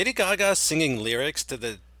is Lady Gaga singing lyrics to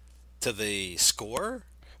the score,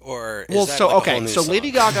 or is Well, that so like a whole okay, new so song?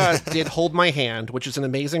 Lady Gaga did "Hold My Hand," which is an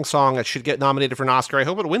amazing song that should get nominated for an Oscar. I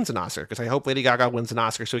hope it wins an Oscar because I hope Lady Gaga wins an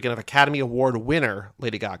Oscar so we can have Academy Award winner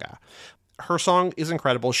Lady Gaga. Her song is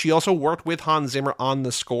incredible. She also worked with Hans Zimmer on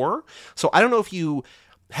the score. So I don't know if you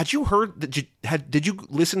had you heard did you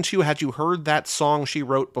listen to had you heard that song she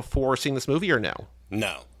wrote before seeing this movie or no?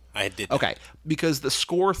 No, I did not. Okay, because the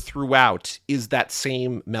score throughout is that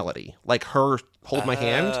same melody. Like her "Hold My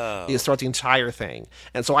Hand" is throughout the entire thing.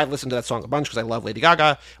 And so I listened to that song a bunch because I love Lady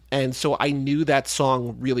Gaga. And so I knew that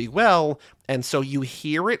song really well. And so you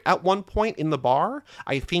hear it at one point in the bar.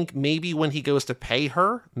 I think maybe when he goes to pay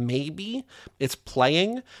her, maybe it's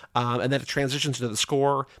playing. And then it transitions to the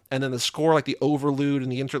score. And then the score, like the overlude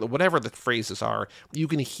and the interlude, whatever the phrases are, you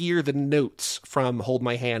can hear the notes from "Hold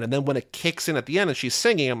My Hand." And then when it kicks in at the end and she's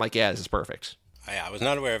singing, I'm like, yeah, this is perfect. I was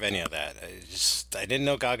not aware of any of that. I didn't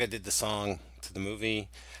know Gaga did the song to the movie.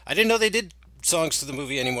 I didn't know they did songs to the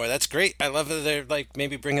movie anymore. That's great. I love that they're like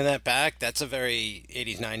maybe bringing that back. That's a very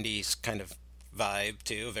 80s 90s kind of vibe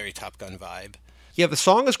too, a very Top Gun vibe. Yeah, the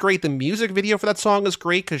song is great. The music video for that song is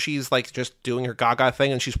great because she's like just doing her Gaga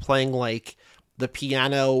thing and she's playing like the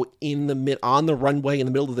piano in the on the runway in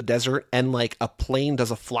the middle of the desert, and like a plane does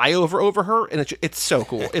a flyover over her, and it's so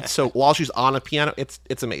cool. It's so while she's on a piano, it's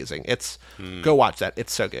amazing. Go watch that.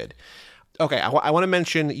 It's so good. Okay, I want to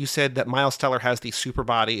mention you said that Miles Teller has the super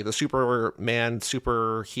body, the Superman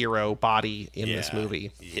superhero body in this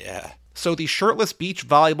movie. Yeah. So the shirtless beach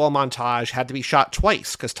volleyball montage had to be shot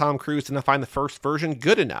twice because Tom Cruise didn't find the first version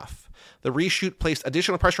good enough. The reshoot placed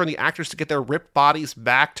additional pressure on the actors to get their ripped bodies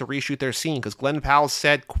back to reshoot their scene because Glenn Powell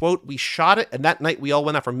said, quote, "We shot it and that night we all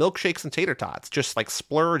went out for milkshakes and tater tots, just like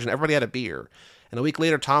splurge, and everybody had a beer." And a week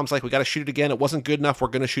later, Tom's like, "We got to shoot it again. It wasn't good enough. We're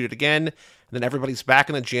going to shoot it again." And then everybody's back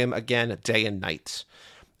in the gym again, day and night.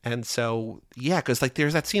 And so, yeah, because like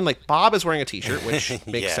there's that scene, like Bob is wearing a t-shirt, which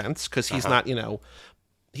makes Yeah. sense because he's not,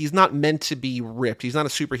 he's not meant to be ripped. He's not a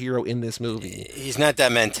superhero in this movie. He's not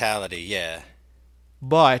that mentality, yeah.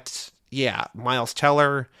 But yeah, Miles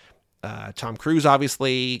Teller, Tom Cruise,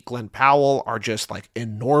 obviously, Glenn Powell are just like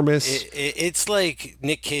enormous. It's like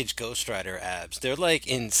Nick Cage Ghost Rider abs. They're like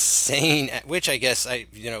insane, which I guess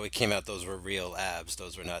it came out those were real abs.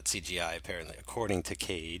 Those were not CGI, apparently, according to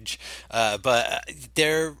Cage. But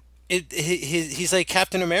they're. He's like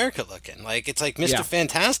Captain America looking. Like it's like Mr. Yeah.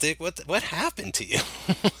 Fantastic. What happened to you?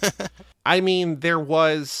 I mean,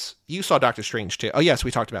 you saw Doctor Strange too. Oh yes,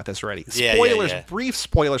 we talked about this already. Yeah, Spoilers, yeah. brief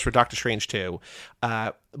spoilers for Doctor Strange 2.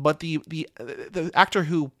 But the actor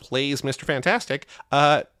who plays Mr. Fantastic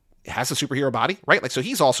has a superhero body, right? Like so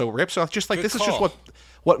he's also ripped. So it's just like Good this is call. just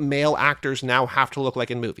what male actors now have to look like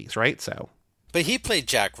in movies, right? So But he played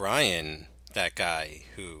Jack Ryan, that guy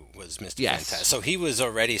who was Mr. yes. Fantastic. So he was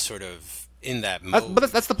already sort of in that But mode.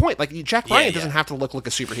 that's the point. Like Jack Yeah, Ryan yeah. doesn't have to look like a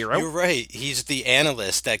superhero. You're right. He's the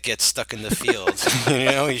analyst that gets stuck in the field.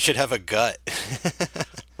 He should have a gut.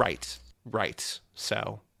 Right.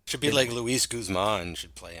 So Should be like Luis Guzman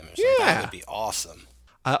should play him or something. Yeah. That would be awesome.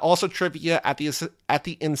 also trivia at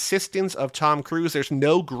the insistence of Tom Cruise, there's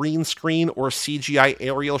no green screen or CGI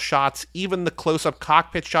aerial shots. Even the close-up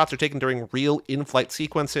cockpit shots are taken during real in-flight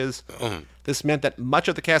sequences. This meant that much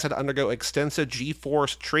of the cast had to undergo extensive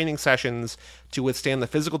G-force training sessions to withstand the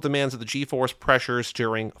physical demands of the G-force pressures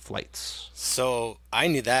during flights. So I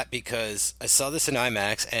knew that because I saw this in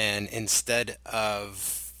IMAX, and instead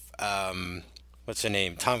of what's her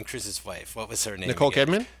name? Tom Cruise's wife. What was her name? Nicole again?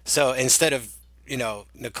 Kidman? So instead of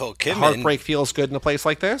Nicole Kidman, Heartbreak feels good in a place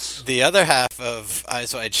like this. the other half of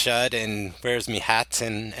Eyes Wide Shut and Where's Me Hat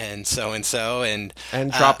and so And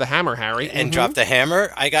drop the hammer, Harry. and Drop the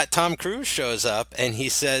Hammer. I got Tom Cruise shows up and he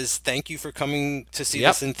says, "Thank you for coming to see Yep.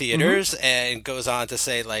 this in theaters," and goes on to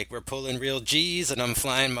say like, "We're pulling real G's and I'm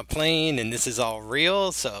flying my plane and this is all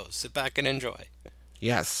real. So sit back and enjoy."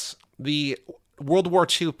 Yes. The World War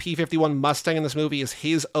II P-51 Mustang in this movie is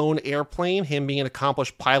his own airplane, him being an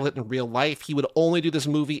accomplished pilot in real life. He would only do this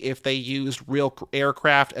movie if they used real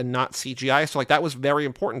aircraft and not CGI. So, like, that was very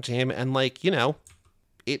important to him. And, like,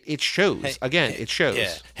 it shows. Again, it shows.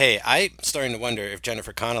 Yeah. Hey, I'm starting to wonder if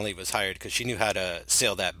Jennifer Connelly was hired because she knew how to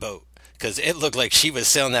sail that boat. Because it looked like she was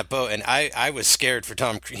sailing that boat, and I was scared for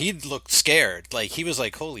Tom Cruise. He looked scared. Like, he was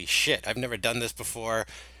like, holy shit, I've never done this before.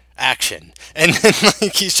 Action. And then,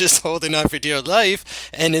 like, he's just holding on for dear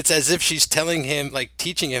life, and it's as if she's telling him, like,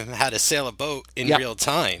 teaching him how to sail a boat in Yep. real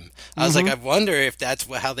time. I was like, I wonder if that's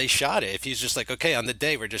how they shot it. If he's just like, okay, on the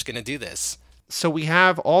day, we're just going to do this. So we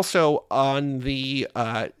have also on the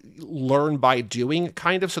learn by doing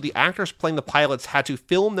kind of. So the actors playing the pilots had to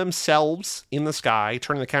film themselves in the sky,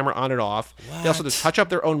 turning the camera on and off. They also had to touch up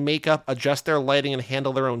their own makeup, adjust their lighting, and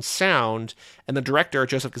handle their own sound. And the director,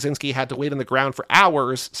 Joseph Kosinski, had to wait on the ground for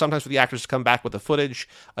hours, sometimes for the actors to come back with the footage.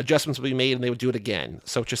 Adjustments would be made, and they would do it again.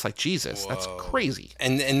 So it's just like, Jesus, that's crazy.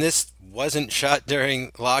 And this wasn't shot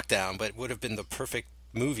during lockdown, but would have been the perfect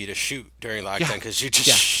movie to shoot during lockdown because you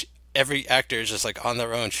just every actor is just like on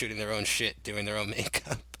their own, shooting their own shit, doing their own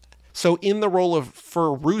makeup. So in the role of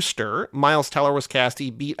Fur Rooster, Miles Teller was cast. He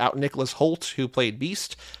beat out Nicholas Hoult, who played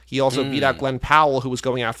Beast. He also beat out Glenn Powell, who was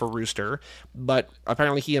going out for Rooster. But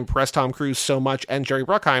apparently he impressed Tom Cruise so much and Jerry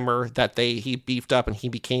Bruckheimer that he beefed up and he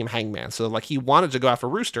became Hangman. So like he wanted to go out for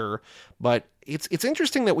Rooster, but it's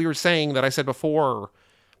interesting that we were saying that I said before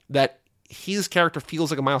that his character feels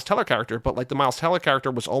like a Miles Teller character, but like the Miles Teller character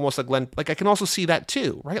was almost a Glenn. Like I can also see that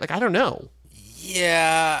too, right? Like I don't know.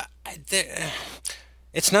 Yeah,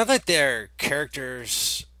 it's not like their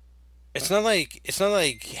characters. It's not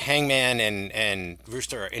like Hangman and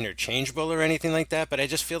Rooster are interchangeable or anything like that. But I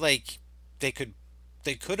just feel like they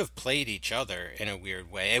could have played each other in a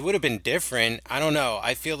weird way. It would have been different. I don't know.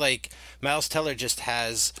 I feel like Miles Teller just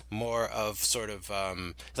has more of sort of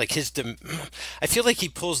like I feel like he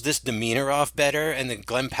pulls this demeanor off better, and then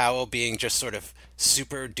Glenn Powell being just sort of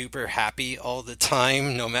super duper happy all the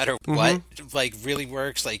time, no matter what, like really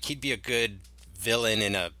works. Like he'd be a good villain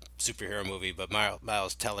in a superhero movie, but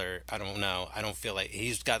Miles Teller, I don't know. I don't feel like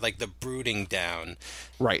he's got like the brooding down.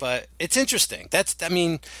 Right. But it's interesting. I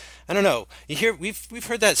mean, I don't know. We've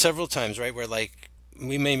heard that several times, right? Where like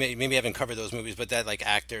we maybe haven't covered those movies, but that like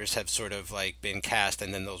actors have sort of like been cast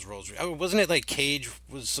and then those roles. Oh, wasn't it like Cage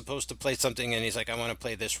was supposed to play something and he's like, I want to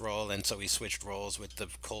play this role, and so he switched roles with the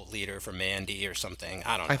cult leader for Mandy or something.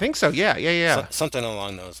 I don't know. I think so. Yeah. Something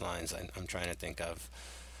along those lines. I'm trying to think of.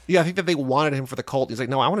 Yeah, I think that they wanted him for the cult. He's like,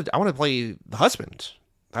 no, I want to play the husband.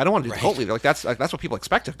 I don't want to do the cult leader. Like that's what people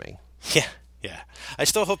expect of me. Yeah. Yeah, I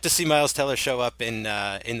still hope to see Miles Teller show up in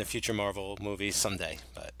the future Marvel movies someday,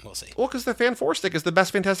 but we'll see. Well, because the Fan Four Stick is the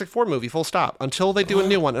best Fantastic Four movie, full stop. Until they do a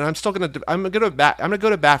new one, and I'm gonna go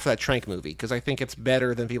to bat for that Trank movie because I think it's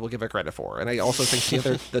better than people give it credit for, and I also think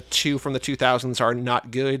the two from the 2000s are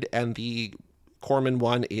not good, and the Corman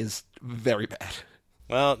one is very bad.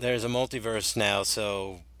 Well, there's a multiverse now,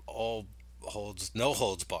 so no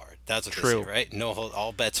holds barred. That's what they say, True. right? No hold,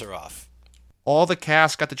 all bets are off. All the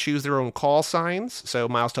cast got to choose their own call signs. So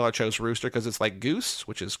Miles Teller chose Rooster because it's like Goose,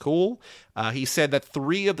 which is cool. He said that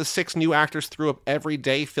 3 of the 6 new actors threw up every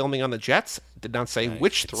day filming on the jets. Did not say I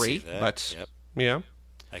which could see 3, that. but Yep, yeah.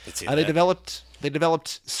 I could see They that. developed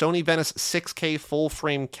Sony Venice 6K full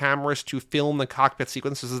frame cameras to film the cockpit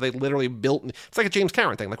sequences. They literally built. It's like a James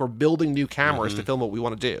Cameron thing. Like we're building new cameras to film what we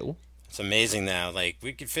want to do. It's amazing now. Like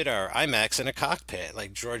we could fit our IMAX in a cockpit.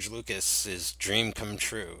 Like George Lucas's dream come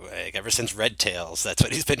true. Like ever since Red Tails, that's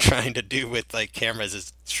what he's been trying to do with like cameras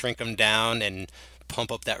is shrink them down and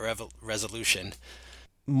pump up that resolution.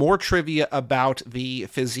 More trivia about the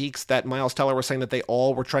physiques that Miles Teller was saying that they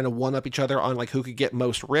all were trying to one up each other on like who could get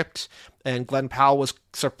most ripped. And Glenn Powell was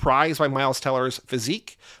surprised by Miles Teller's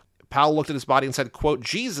physique. Powell looked at his body and said, quote,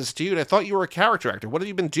 Jesus, dude, I thought you were a character actor. What have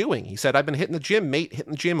you been doing? He said, I've been hitting the gym, mate,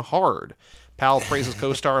 hitting the gym hard. Powell praised his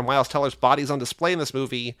co-star, and Miles Teller's body is on display in this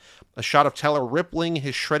movie. A shot of Teller rippling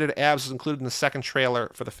his shredded abs is included in the second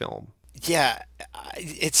trailer for the film. Yeah,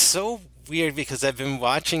 it's so weird because I've been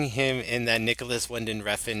watching him in that Nicholas Winding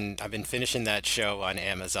Refn. I've been finishing that show on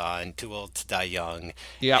Amazon, Too Old to Die Young,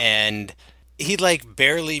 Yeah. and he like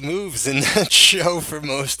barely moves in that show for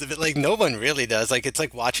most of it. Like no one really does. Like it's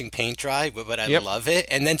like watching paint dry, but I Yep. love it.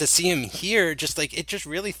 And then to see him here, just like it just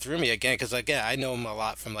really threw me again because again I know him a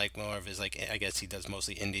lot from like more of his like I guess he does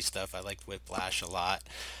mostly indie stuff. I liked Whiplash a lot.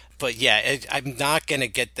 But yeah, I'm not gonna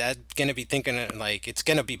get that. Gonna be thinking like it's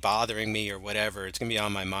gonna be bothering me or whatever. It's gonna be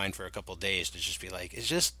on my mind for a couple days to just be like,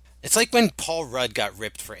 it's like when Paul Rudd got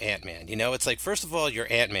ripped for Ant-Man. You know, it's like first of all, you're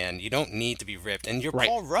Ant-Man. You don't need to be ripped, and you're Right.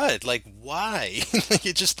 Paul Rudd. Like, why? Like,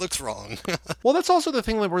 it just looks wrong. Well, that's also the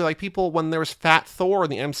thing where like people, when there was Fat Thor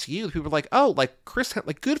in the MCU, people were like, "Oh, like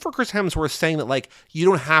like good for Chris Hemsworth saying that like you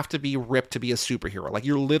don't have to be ripped to be a superhero. Like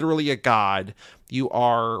you're literally a god. You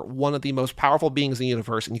are one of the most powerful beings in the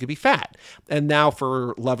universe, and you could be fat." And now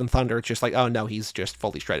for Love and Thunder, it's just like, "Oh no, he's just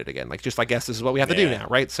fully shredded again." Like just I guess this is what we have to do Yeah, now,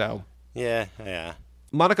 right? So. yeah, yeah.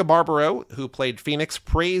 Monica Barbaro, who played Phoenix,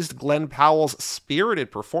 praised Glenn Powell's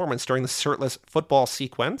spirited performance during the shirtless football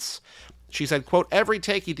sequence. She said, quote, every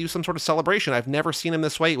take you do some sort of celebration. I've never seen him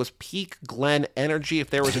this way. It was peak Glenn energy. If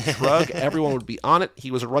there was a drug, everyone would be on it.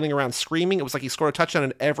 He was running around screaming. It was like he scored a touchdown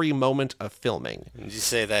in every moment of filming. Did you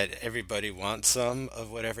say that everybody wants some of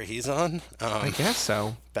whatever he's on? I guess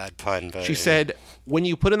so. Bad pun, but She said, when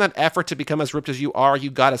you put in that effort to become as ripped as you are,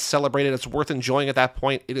 you got to celebrate it. It's worth enjoying at that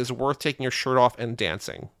point. It is worth taking your shirt off and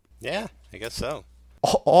dancing. yeah, I guess so.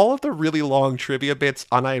 All of the really long trivia bits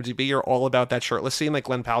on IMDb are all about that shirtless scene, like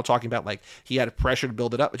Glenn Powell talking about like he had pressure to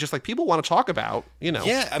build it up. It's just like people want to talk about, you know.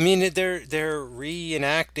 Yeah, I mean they're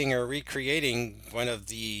reenacting or recreating one of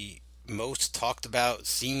the most talked about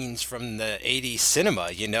scenes from the 80s cinema,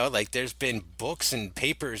 you know? Like there's been books and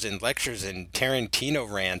papers and lectures and Tarantino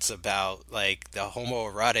rants about like the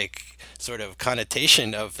homoerotic sort of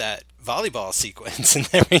connotation of that volleyball sequence and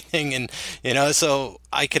everything and you know so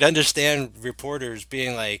I could understand reporters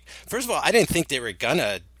being like first of all I didn't think they were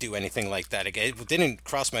gonna do anything like that again. It didn't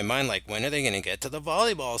cross my mind like when are they gonna get to the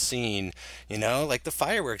volleyball scene, you know, like the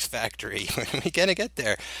fireworks factory. When are we gonna get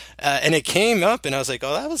there? And it came up and I was like,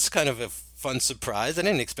 oh, that was kind of a fun surprise. I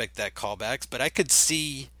didn't expect that callbacks, but I could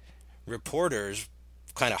see reporters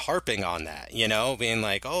kind of harping on that, you know, being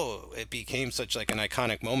like, "Oh, it became such like an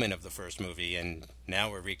iconic moment of the first movie, and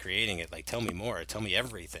now we're recreating it. Like, tell me more. Tell me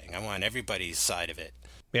everything. I want everybody's side of it."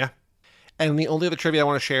 Yeah. And the only other trivia I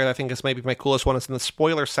want to share that I think is maybe my coolest one is in the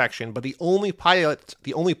spoiler section, but the only pilot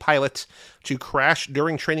to crash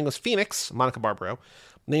during training was Phoenix, Monica Barbaro,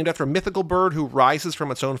 named after a mythical bird who rises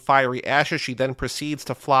from its own fiery ashes. She then proceeds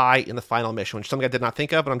to fly in the final mission, which is something I did not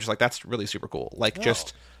think of, but I'm just like, that's really super cool. Like, Oh,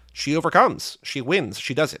 just, she overcomes. She wins.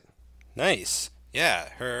 She does it. nice. Yeah,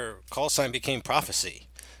 her call sign became prophecy.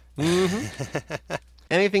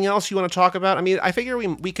 Anything else you want to talk about? I mean, I figure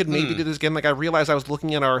we could maybe do this again. Like, I realized I was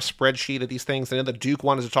looking at our spreadsheet of these things. I know that Duke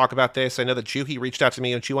wanted to talk about this. I know that Juhi reached out to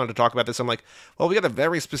me and she wanted to talk about this. I'm like, well, we got a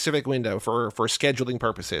very specific window for scheduling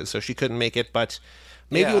purposes, so she couldn't make it. But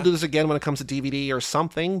maybe Yeah. we'll do this again when it comes to DVD or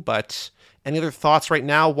something. But any other thoughts right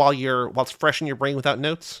now while it's fresh in your brain without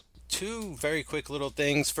notes? Two very quick little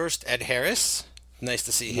things. First, Ed Harris Nice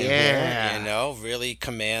to see him here. Yeah. Really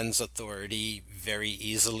commands authority very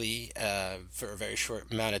easily for a very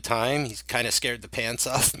short amount of time. He's kind of scared the pants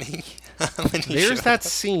off me when he There's showed that up.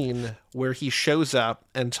 scene where he shows up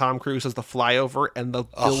and Tom Cruise has the flyover and the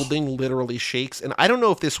Oh, building literally shakes. And I don't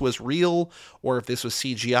know if this was real or if this was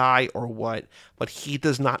CGI or what, but he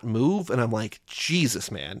does not move. And I'm like,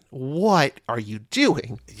 Jesus, man, what are you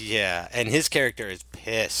doing? yeah. And his character is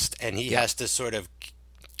pissed, and he Yeah. has to sort of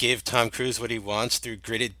give Tom Cruise what he wants through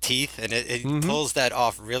gritted teeth, and it Mm-hmm. pulls that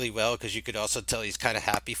off really well because you could also tell he's kind of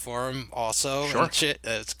happy for him also and Sure. shit.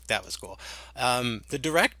 That was cool. The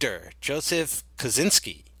director, Joseph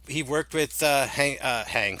Kosinski, he worked with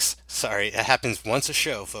Hanks. Sorry, it happens once a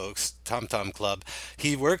show, folks. Tom Tom Club.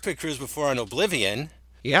 He worked with Cruise before on Oblivion,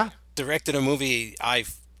 Yeah. directed a movie I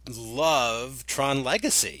love, Tron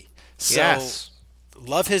Legacy. So Yes.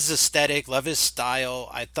 love his aesthetic, love his style.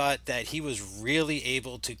 I thought that he was really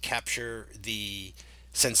able to capture the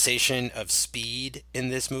sensation of speed in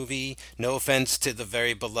this movie. No offense to the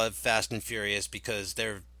very beloved Fast and Furious, because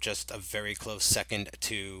they're just a very close second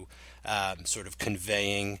to sort of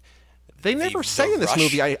conveying They the never the say in this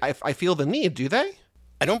movie, rush. I feel the need, do they?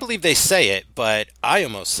 I don't believe they say it, but I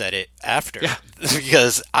almost said it after Yeah.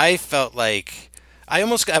 because I felt like I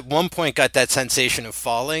almost at one point got that sensation of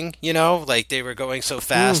falling, like they were going so Mm.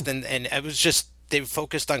 fast and it was just they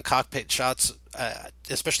focused on cockpit shots,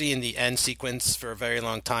 especially in the end sequence for a very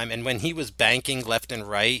long time. And when he was banking left and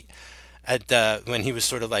right at when he was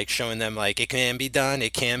sort of like showing them like it can be done,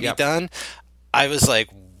 it can be Yep. done, I was like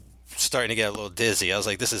starting to get a little dizzy. I was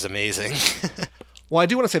like, this is amazing. Well, I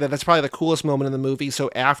do want to say that that's probably the coolest moment in the movie. So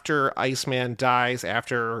after Iceman dies,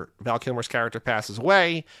 after Val Kilmer's character passes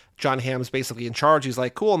away, John Hamm's basically in charge. He's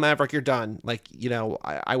like, "Cool, Maverick, you're done. Like,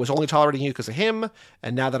 I was only tolerating you because of him,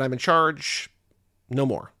 and now that I'm in charge, no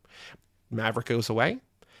more." Maverick goes away,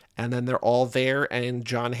 and then they're all there, and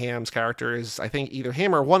John Hamm's character is, I think, either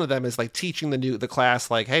him or one of them is like teaching the class,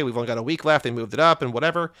 like, "Hey, we've only got a week left. They moved it up and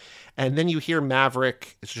whatever." And then you hear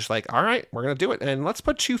Maverick. It's just like, "All right, we're gonna do it, and let's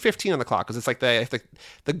put 2:15 on the clock because it's like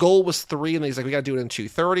the goal was 3, and then he's like, we gotta do it in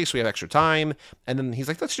 2:30, so we have extra time." And then he's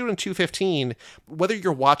like, "Let's do it in 2:15." Whether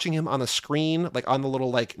you're watching him on a screen, like on the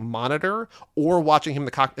little like monitor, or watching him in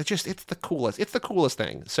the cockpit, it's the coolest. It's the coolest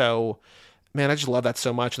thing. So man, I just love that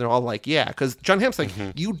so much. And they're all like, yeah, because John Hamm's like, hmm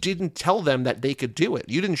you didn't tell them that they could do it.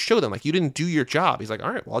 You didn't show them. Like, you didn't do your job. He's like,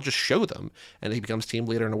 all right, well, I'll just show them. And he becomes team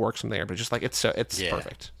leader and it works from there. But just like, it's Yeah.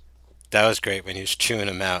 perfect. That was great when he was chewing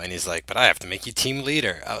him out and he's like, but I have to make you team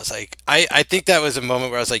leader. I was like, I think that was a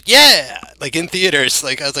moment where I was like, yeah, like in theaters.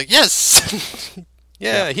 Like, I was like, yes,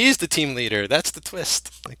 Yeah. yeah, he's the team leader. That's the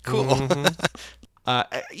twist. Like, cool. Hmm.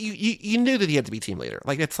 You knew that he had to be team leader.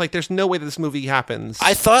 Like, it's like, there's no way that this movie I happens.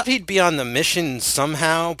 thought he'd be on the mission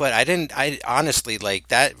somehow, but I didn't. I honestly, like,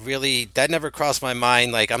 that never crossed my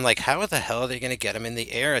mind. Like, I'm like, how the hell are they going to get him in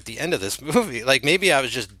the air at the end of this movie? Like, maybe I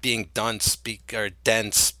was just being dense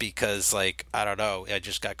because, like, I don't know, I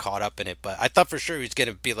just got caught up in it. But I thought for sure he was going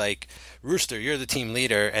to be like, Rooster, you're the team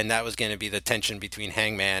leader, and that was going to be the tension between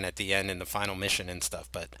Hangman at the end and the final mission and stuff.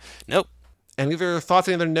 But nope. Any other thoughts,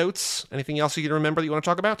 any other notes? Anything else you can remember that you want to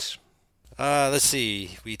talk about? Let's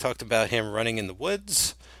see. We talked about him running in the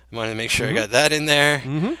woods. I wanted to make sure I Hmm. got that in there.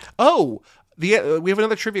 Hmm. Oh, we have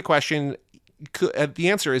another trivia question. The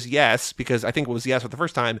answer is yes, because I think it was yes for the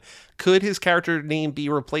first time. Could his character name be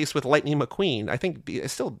replaced with Lightning McQueen? I think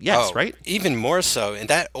it's still yes, Oh, right? even more so in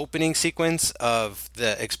that opening sequence of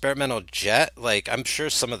the experimental jet, like I'm sure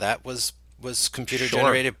some of that was computer Sure.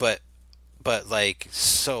 generated, but like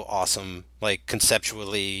so awesome, like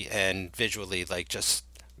conceptually and visually, like just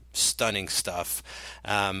stunning stuff.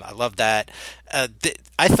 I love that.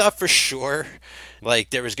 I thought for sure like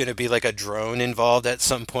there was going to be like a drone involved at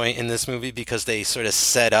some point in this movie because they sort of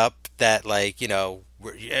set up that like yeah,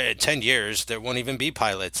 in 10 years there won't even be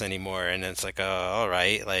pilots anymore, and it's like all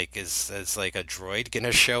right, like is like a droid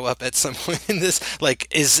gonna show up at some point in this, like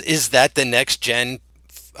is that the next gen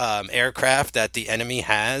aircraft that the enemy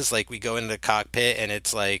has. Like we go into the cockpit and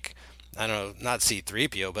it's like I don't know, not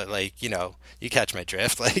C-3PO, but like you catch my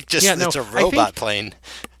drift. Like Yeah, just no, it's a I robot think plane.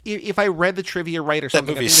 if I read the trivia right or That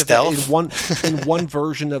something, I movie's think that in stealth. one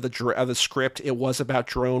version of the script, it was about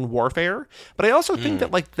drone warfare. But I also think that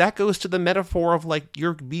Mm, like that goes to the metaphor of like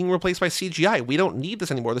you're being replaced by CGI. We don't need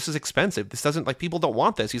this anymore. This is expensive. This doesn't like people don't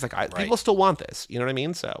want this. He's like, right. people still want this. You know what I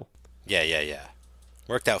mean? So Yeah, yeah, yeah.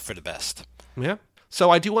 Worked out for the best. yeah. So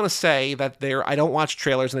I do want to say that I don't watch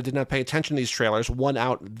trailers and I did not pay attention to these trailers. One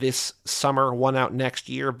out this summer, one out next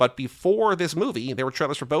year. But before this movie, there were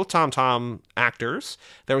trailers for both Tom Tom actors.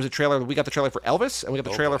 There was a trailer. We got the trailer for Elvis, and we got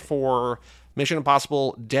the Oh trailer boy. for Mission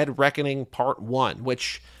Impossible: Dead Reckoning Part One,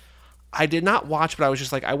 which I did not watch, but I was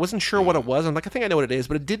just like, I wasn't sure what it was. I'm like, I think I know what it is,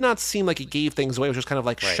 but it did not seem like it gave things away. It was just kind of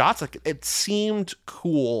like Right. shots. Like it seemed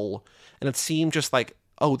cool, and it seemed just like,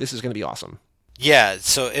 oh, this is going to be awesome. Yeah,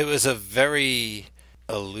 so it was a very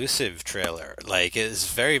elusive trailer. Like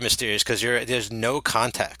it's very mysterious because there's no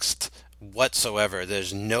context whatsoever.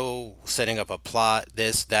 There's no setting up a plot,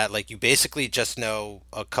 this, that. Like you basically just know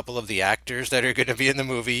a couple of the actors that are going to be in the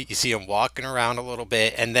movie. You see them walking around a little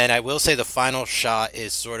bit, and then I will say the final shot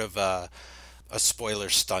is sort of a spoiler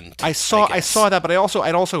stunt, I I guess. saw that, but I'd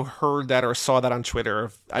also heard that or saw that on Twitter.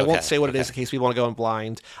 I won't Okay, say what it okay. is in case people want to go in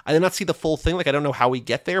blind. I did not see the full thing. Like I don't know how we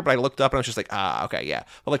get there, but I looked up and I was just like, ah, okay, yeah.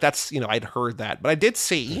 But like that's I'd heard that, but I did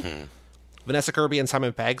see Vanessa Kirby and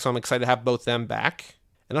Simon Pegg, so I'm excited to have both them back.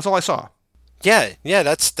 And that's all I saw. Yeah, yeah,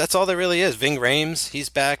 that's all there really is. Ving Rhames, he's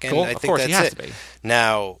back, and Cool. I Of think course, he that's has to it. be.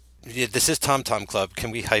 Now, yeah, this is Tom Tom Club.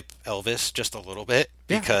 Can we hype Elvis just a little bit?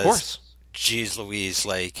 Yeah, of Because, course. geez Louise,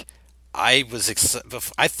 like, I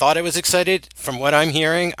thought I was excited. From what I'm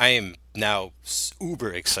hearing, I am now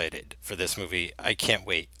uber excited for this movie. I can't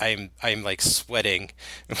wait. I'm like sweating,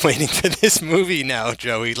 waiting for this movie now,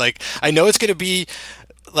 Joey. Like, I know it's gonna be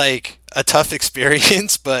like a tough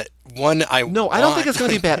experience, but one I No, I don't think want. it's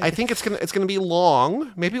going to be bad. I think it's going to be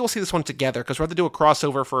long. Maybe we'll see this one together because we're going to do a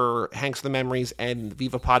crossover for Hanks of the Memories and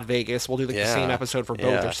Viva Pod Vegas. We'll do like the same Yeah, episode for both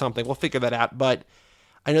or yeah. something. We'll figure that out. But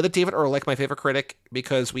I know that David Ehrlich, my favorite critic,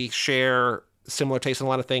 because we share similar taste in a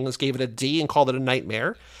lot of things, gave it a D and called it a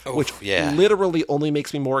nightmare, Oh, which yeah. literally only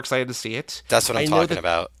makes me more excited to see it. That's what I'm I know talking that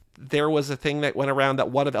about. there was a thing that went around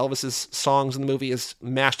that one of Elvis's songs in the movie is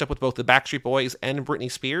mashed up with both the Backstreet Boys and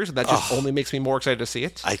Britney Spears, and that just only makes me more excited to see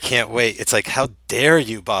it. I can't wait. It's like, how dare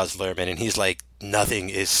you, Boz Lerman? And he's like,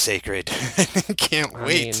 nothing is sacred. I can't I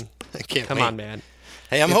wait. mean, I can't come wait. on, man.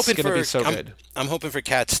 Hey, I'm It's hoping going to for be so good. I'm hoping for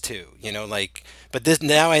Cats too. Like, but this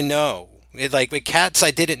now I know. Like with Cats,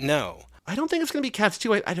 I didn't know. I don't think it's going to be Cats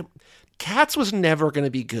 2. I don't. Cats was never going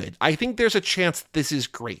to be good. I think there's a chance this is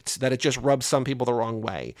great, that it just rubs some people the wrong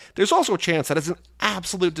way. There's also a chance that it's an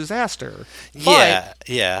absolute disaster. But Yeah,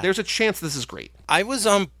 yeah. there's a chance this is great. I was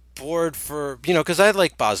on board for because I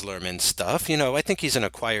like Boz Lerman stuff. I think he's an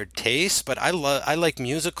acquired taste, but I like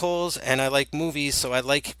musicals and I like movies, so I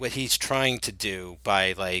like what he's trying to do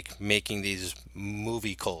by like making these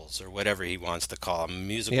movie-cols or whatever he wants to call them,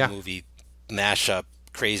 musical Yeah. movie mashup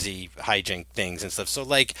crazy hijink things and stuff. So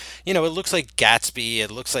like, it looks like Gatsby,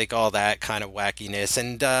 it looks like all that kind of wackiness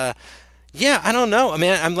and yeah, I don't know. I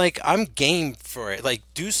mean, I'm game for it. Like,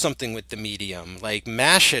 do something with the medium. Like,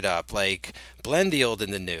 mash it up. Like, blend the old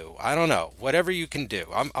and the new. I don't know. Whatever you can do.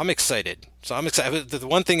 I'm excited. So I'm excited. The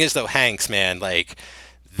one thing is though, Hanks, man, like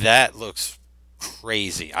that looks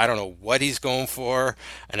crazy. I don't know what he's going for,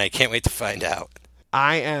 and I can't wait to find out.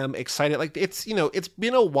 I am excited. Like it's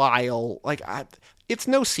been a while. It's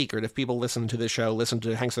no secret if people listen to this show, listen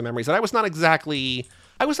to Hanks and Memories, that I was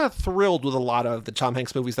not thrilled with a lot of the Tom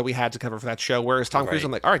Hanks movies that we had to cover for that show. Whereas Tom Cruise, Right.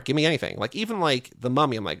 I'm like, all right, give me anything. Like even like The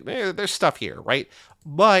Mummy, I'm like, there's stuff here, right?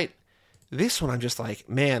 But this one, I'm just like,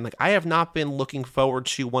 man, like I have not been looking forward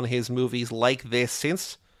to one of his movies like this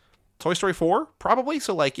since Toy Story 4, probably.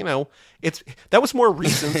 So like, it's that was more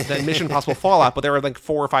recent than Mission Impossible Fallout, but there are like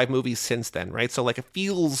 4 or 5 movies since then, right? So like it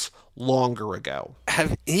feels longer ago.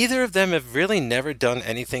 Have either of them have really never done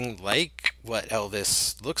anything like what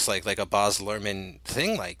Elvis looks like a Boz Lerman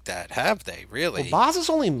thing like that? Have they Well, really? Boz has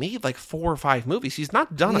only made like 4 or 5 movies. He's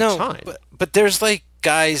not done a No, ton. but there's like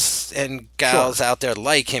guys and Sure. gals out there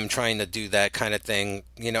like him trying to do that kind of thing.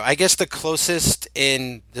 I guess the closest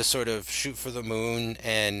in the sort of shoot for the moon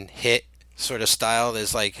and hit sort of style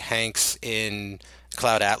is like Hanks in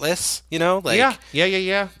Cloud Atlas, Yeah, like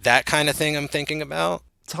yeah. that kind of thing I'm thinking about.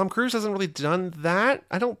 Tom Cruise hasn't really done that,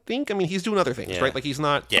 I don't think. I mean, he's doing other things, Yeah. right? Like he's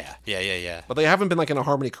not. Yeah. But they haven't been like in a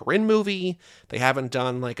Harmony Korine movie. They haven't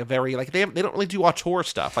done like a very like they don't really do auteur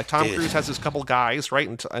stuff. Like Tom They- Cruise has his couple guys, right?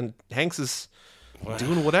 And Hanks is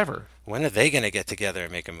doing whatever. When are they going to get together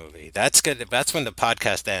and make a movie? That's good. That's when the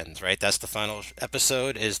podcast ends, right? That's the final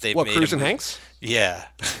episode. Is they've What, made Cruise a and movie. Hanks? Yeah.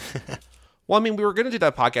 Well, I mean, we were going to do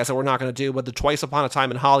that podcast that we're not going to do, but the Twice Upon a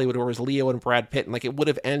Time in Hollywood, where it was Leo and Brad Pitt, and like it would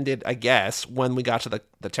have ended, I guess, when we got to the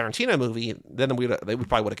Tarantino movie. Then they would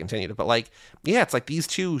probably would have continued it. But like, yeah, it's like these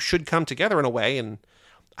two should come together in a way, and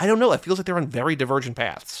I don't know. It feels like they're on very divergent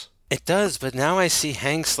paths. It does, but now I see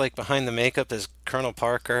Hanks like behind the makeup as Colonel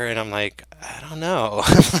Parker, and I'm like, I don't know.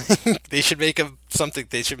 They should make something.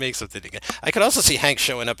 They should make something again. I could also see Hanks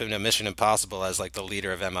showing up in a Mission Impossible as like the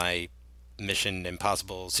leader of MI Mission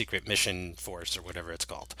Impossible Secret Mission Force or whatever it's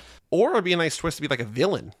called. Or it'd be a nice twist to be like a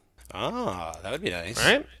villain, Ah, that would be nice.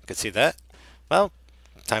 right? Could see that. Well,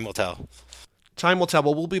 time will tell. Time will tell.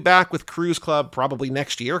 Well, we'll be back with Cruise Club probably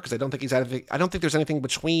next year because I don't think there's anything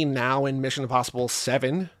between now and Mission Impossible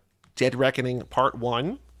 7, Dead Reckoning Part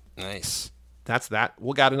 1. Nice. That's that.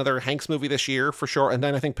 We'll got another Hanks movie this year for sure, and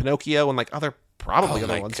then I think Pinocchio and other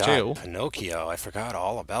other ones too. Pinocchio, I forgot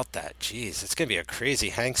all about that. Jeez, it's gonna be a crazy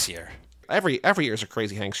Hanks year. Every year is a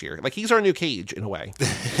crazy Hanks year. He's our new Cage in a way.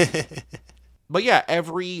 But yeah,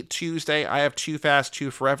 every Tuesday I have Too Fast,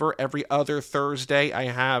 Too Forever. Every other Thursday I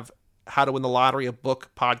have How to Win the Lottery, a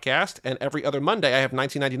book podcast. And every other Monday I have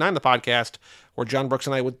 1999, the podcast, where John Brooks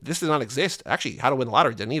and I this did not exist. Actually, How to Win the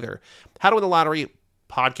Lottery didn't either. How to Win the Lottery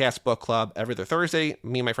podcast book club every other Thursday.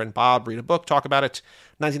 Me and my friend Bob read a book, talk about it.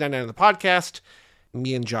 1999, the podcast.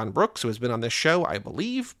 Me and John Brooks, who has been on this show, I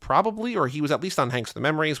believe, probably, or he was at least on Hanks of the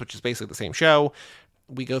Memories, which is basically the same show.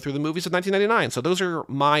 We go through the movies of 1999. So those are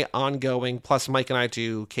my ongoing, plus Mike and I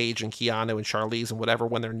do Cage and Keanu and Charlize and whatever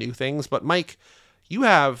when they're new things. But Mike, you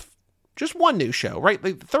have just one new show, right?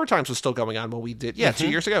 The Third Times was still going on when we did, 2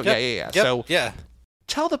 years ago? Yep. Yeah. Yep. So yeah.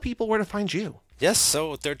 Tell the people where to find you. Yes,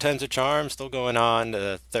 so Third Time's a Charm, still going on,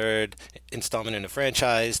 the third installment in the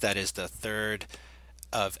franchise. That is the third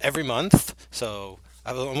of every month. So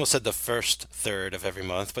I almost said the first third of every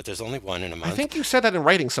month, but there's only one in a month. I think you said that in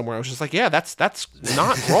writing somewhere. I was just like, yeah, that's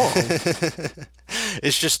not wrong.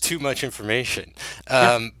 It's just too much information.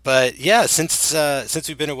 But yeah, since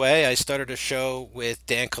we've been away, I started a show with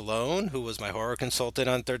Dan Colon, who was my horror consultant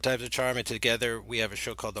on Third Time's a Charm, and together we have a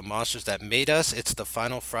show called The Monsters That Made Us. It's the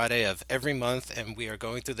final Friday of every month, and we are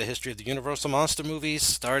going through the history of the Universal Monster movies,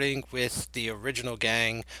 starting with the original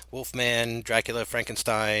gang, Wolfman, Dracula,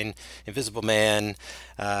 Frankenstein, Invisible Man.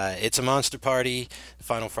 It's a monster party, the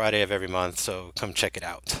final Friday of every month, so come check it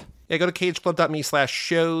out. Yeah, go to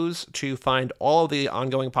cageclub.me/shows to find all of the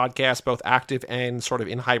ongoing podcasts, both active and sort of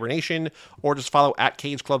in hibernation, or just follow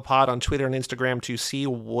 @CageClubPod on Twitter and Instagram to see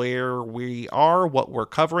where we are, what we're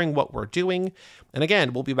covering, what we're doing. And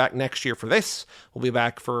again, we'll be back next year for this. We'll be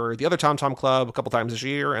back for the other Tom Tom Club a couple times this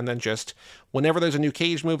year, and then just whenever there's a new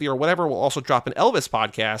Cage movie or whatever, we'll also drop an Elvis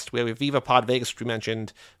podcast. We have Viva Pod Vegas, which we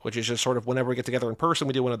mentioned, which is just sort of whenever we get together in person,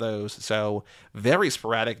 we do one of those. So very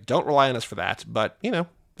sporadic. Don't rely on us for that, but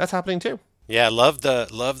that's happening too. Yeah, love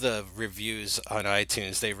the reviews on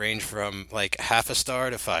iTunes. They range from half a star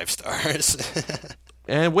to 5 stars.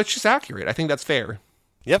 And which is accurate. I think that's fair.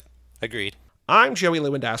 Yep, agreed. I'm Joey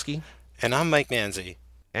Lewandowski. And I'm Mike Manzi.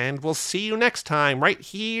 And we'll see you next time right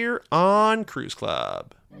here on Cruise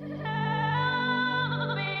Club.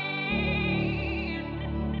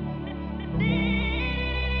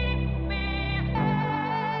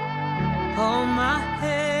 Hold my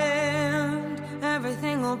hand,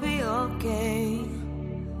 everything will be okay.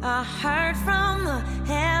 I heard from the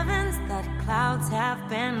heavens that clouds have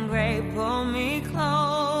been gray. Pull me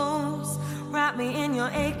close, wrap me in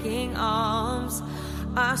your aching arms.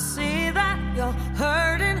 I see that you're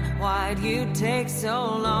hurting. Why'd you take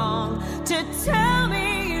so long to tell me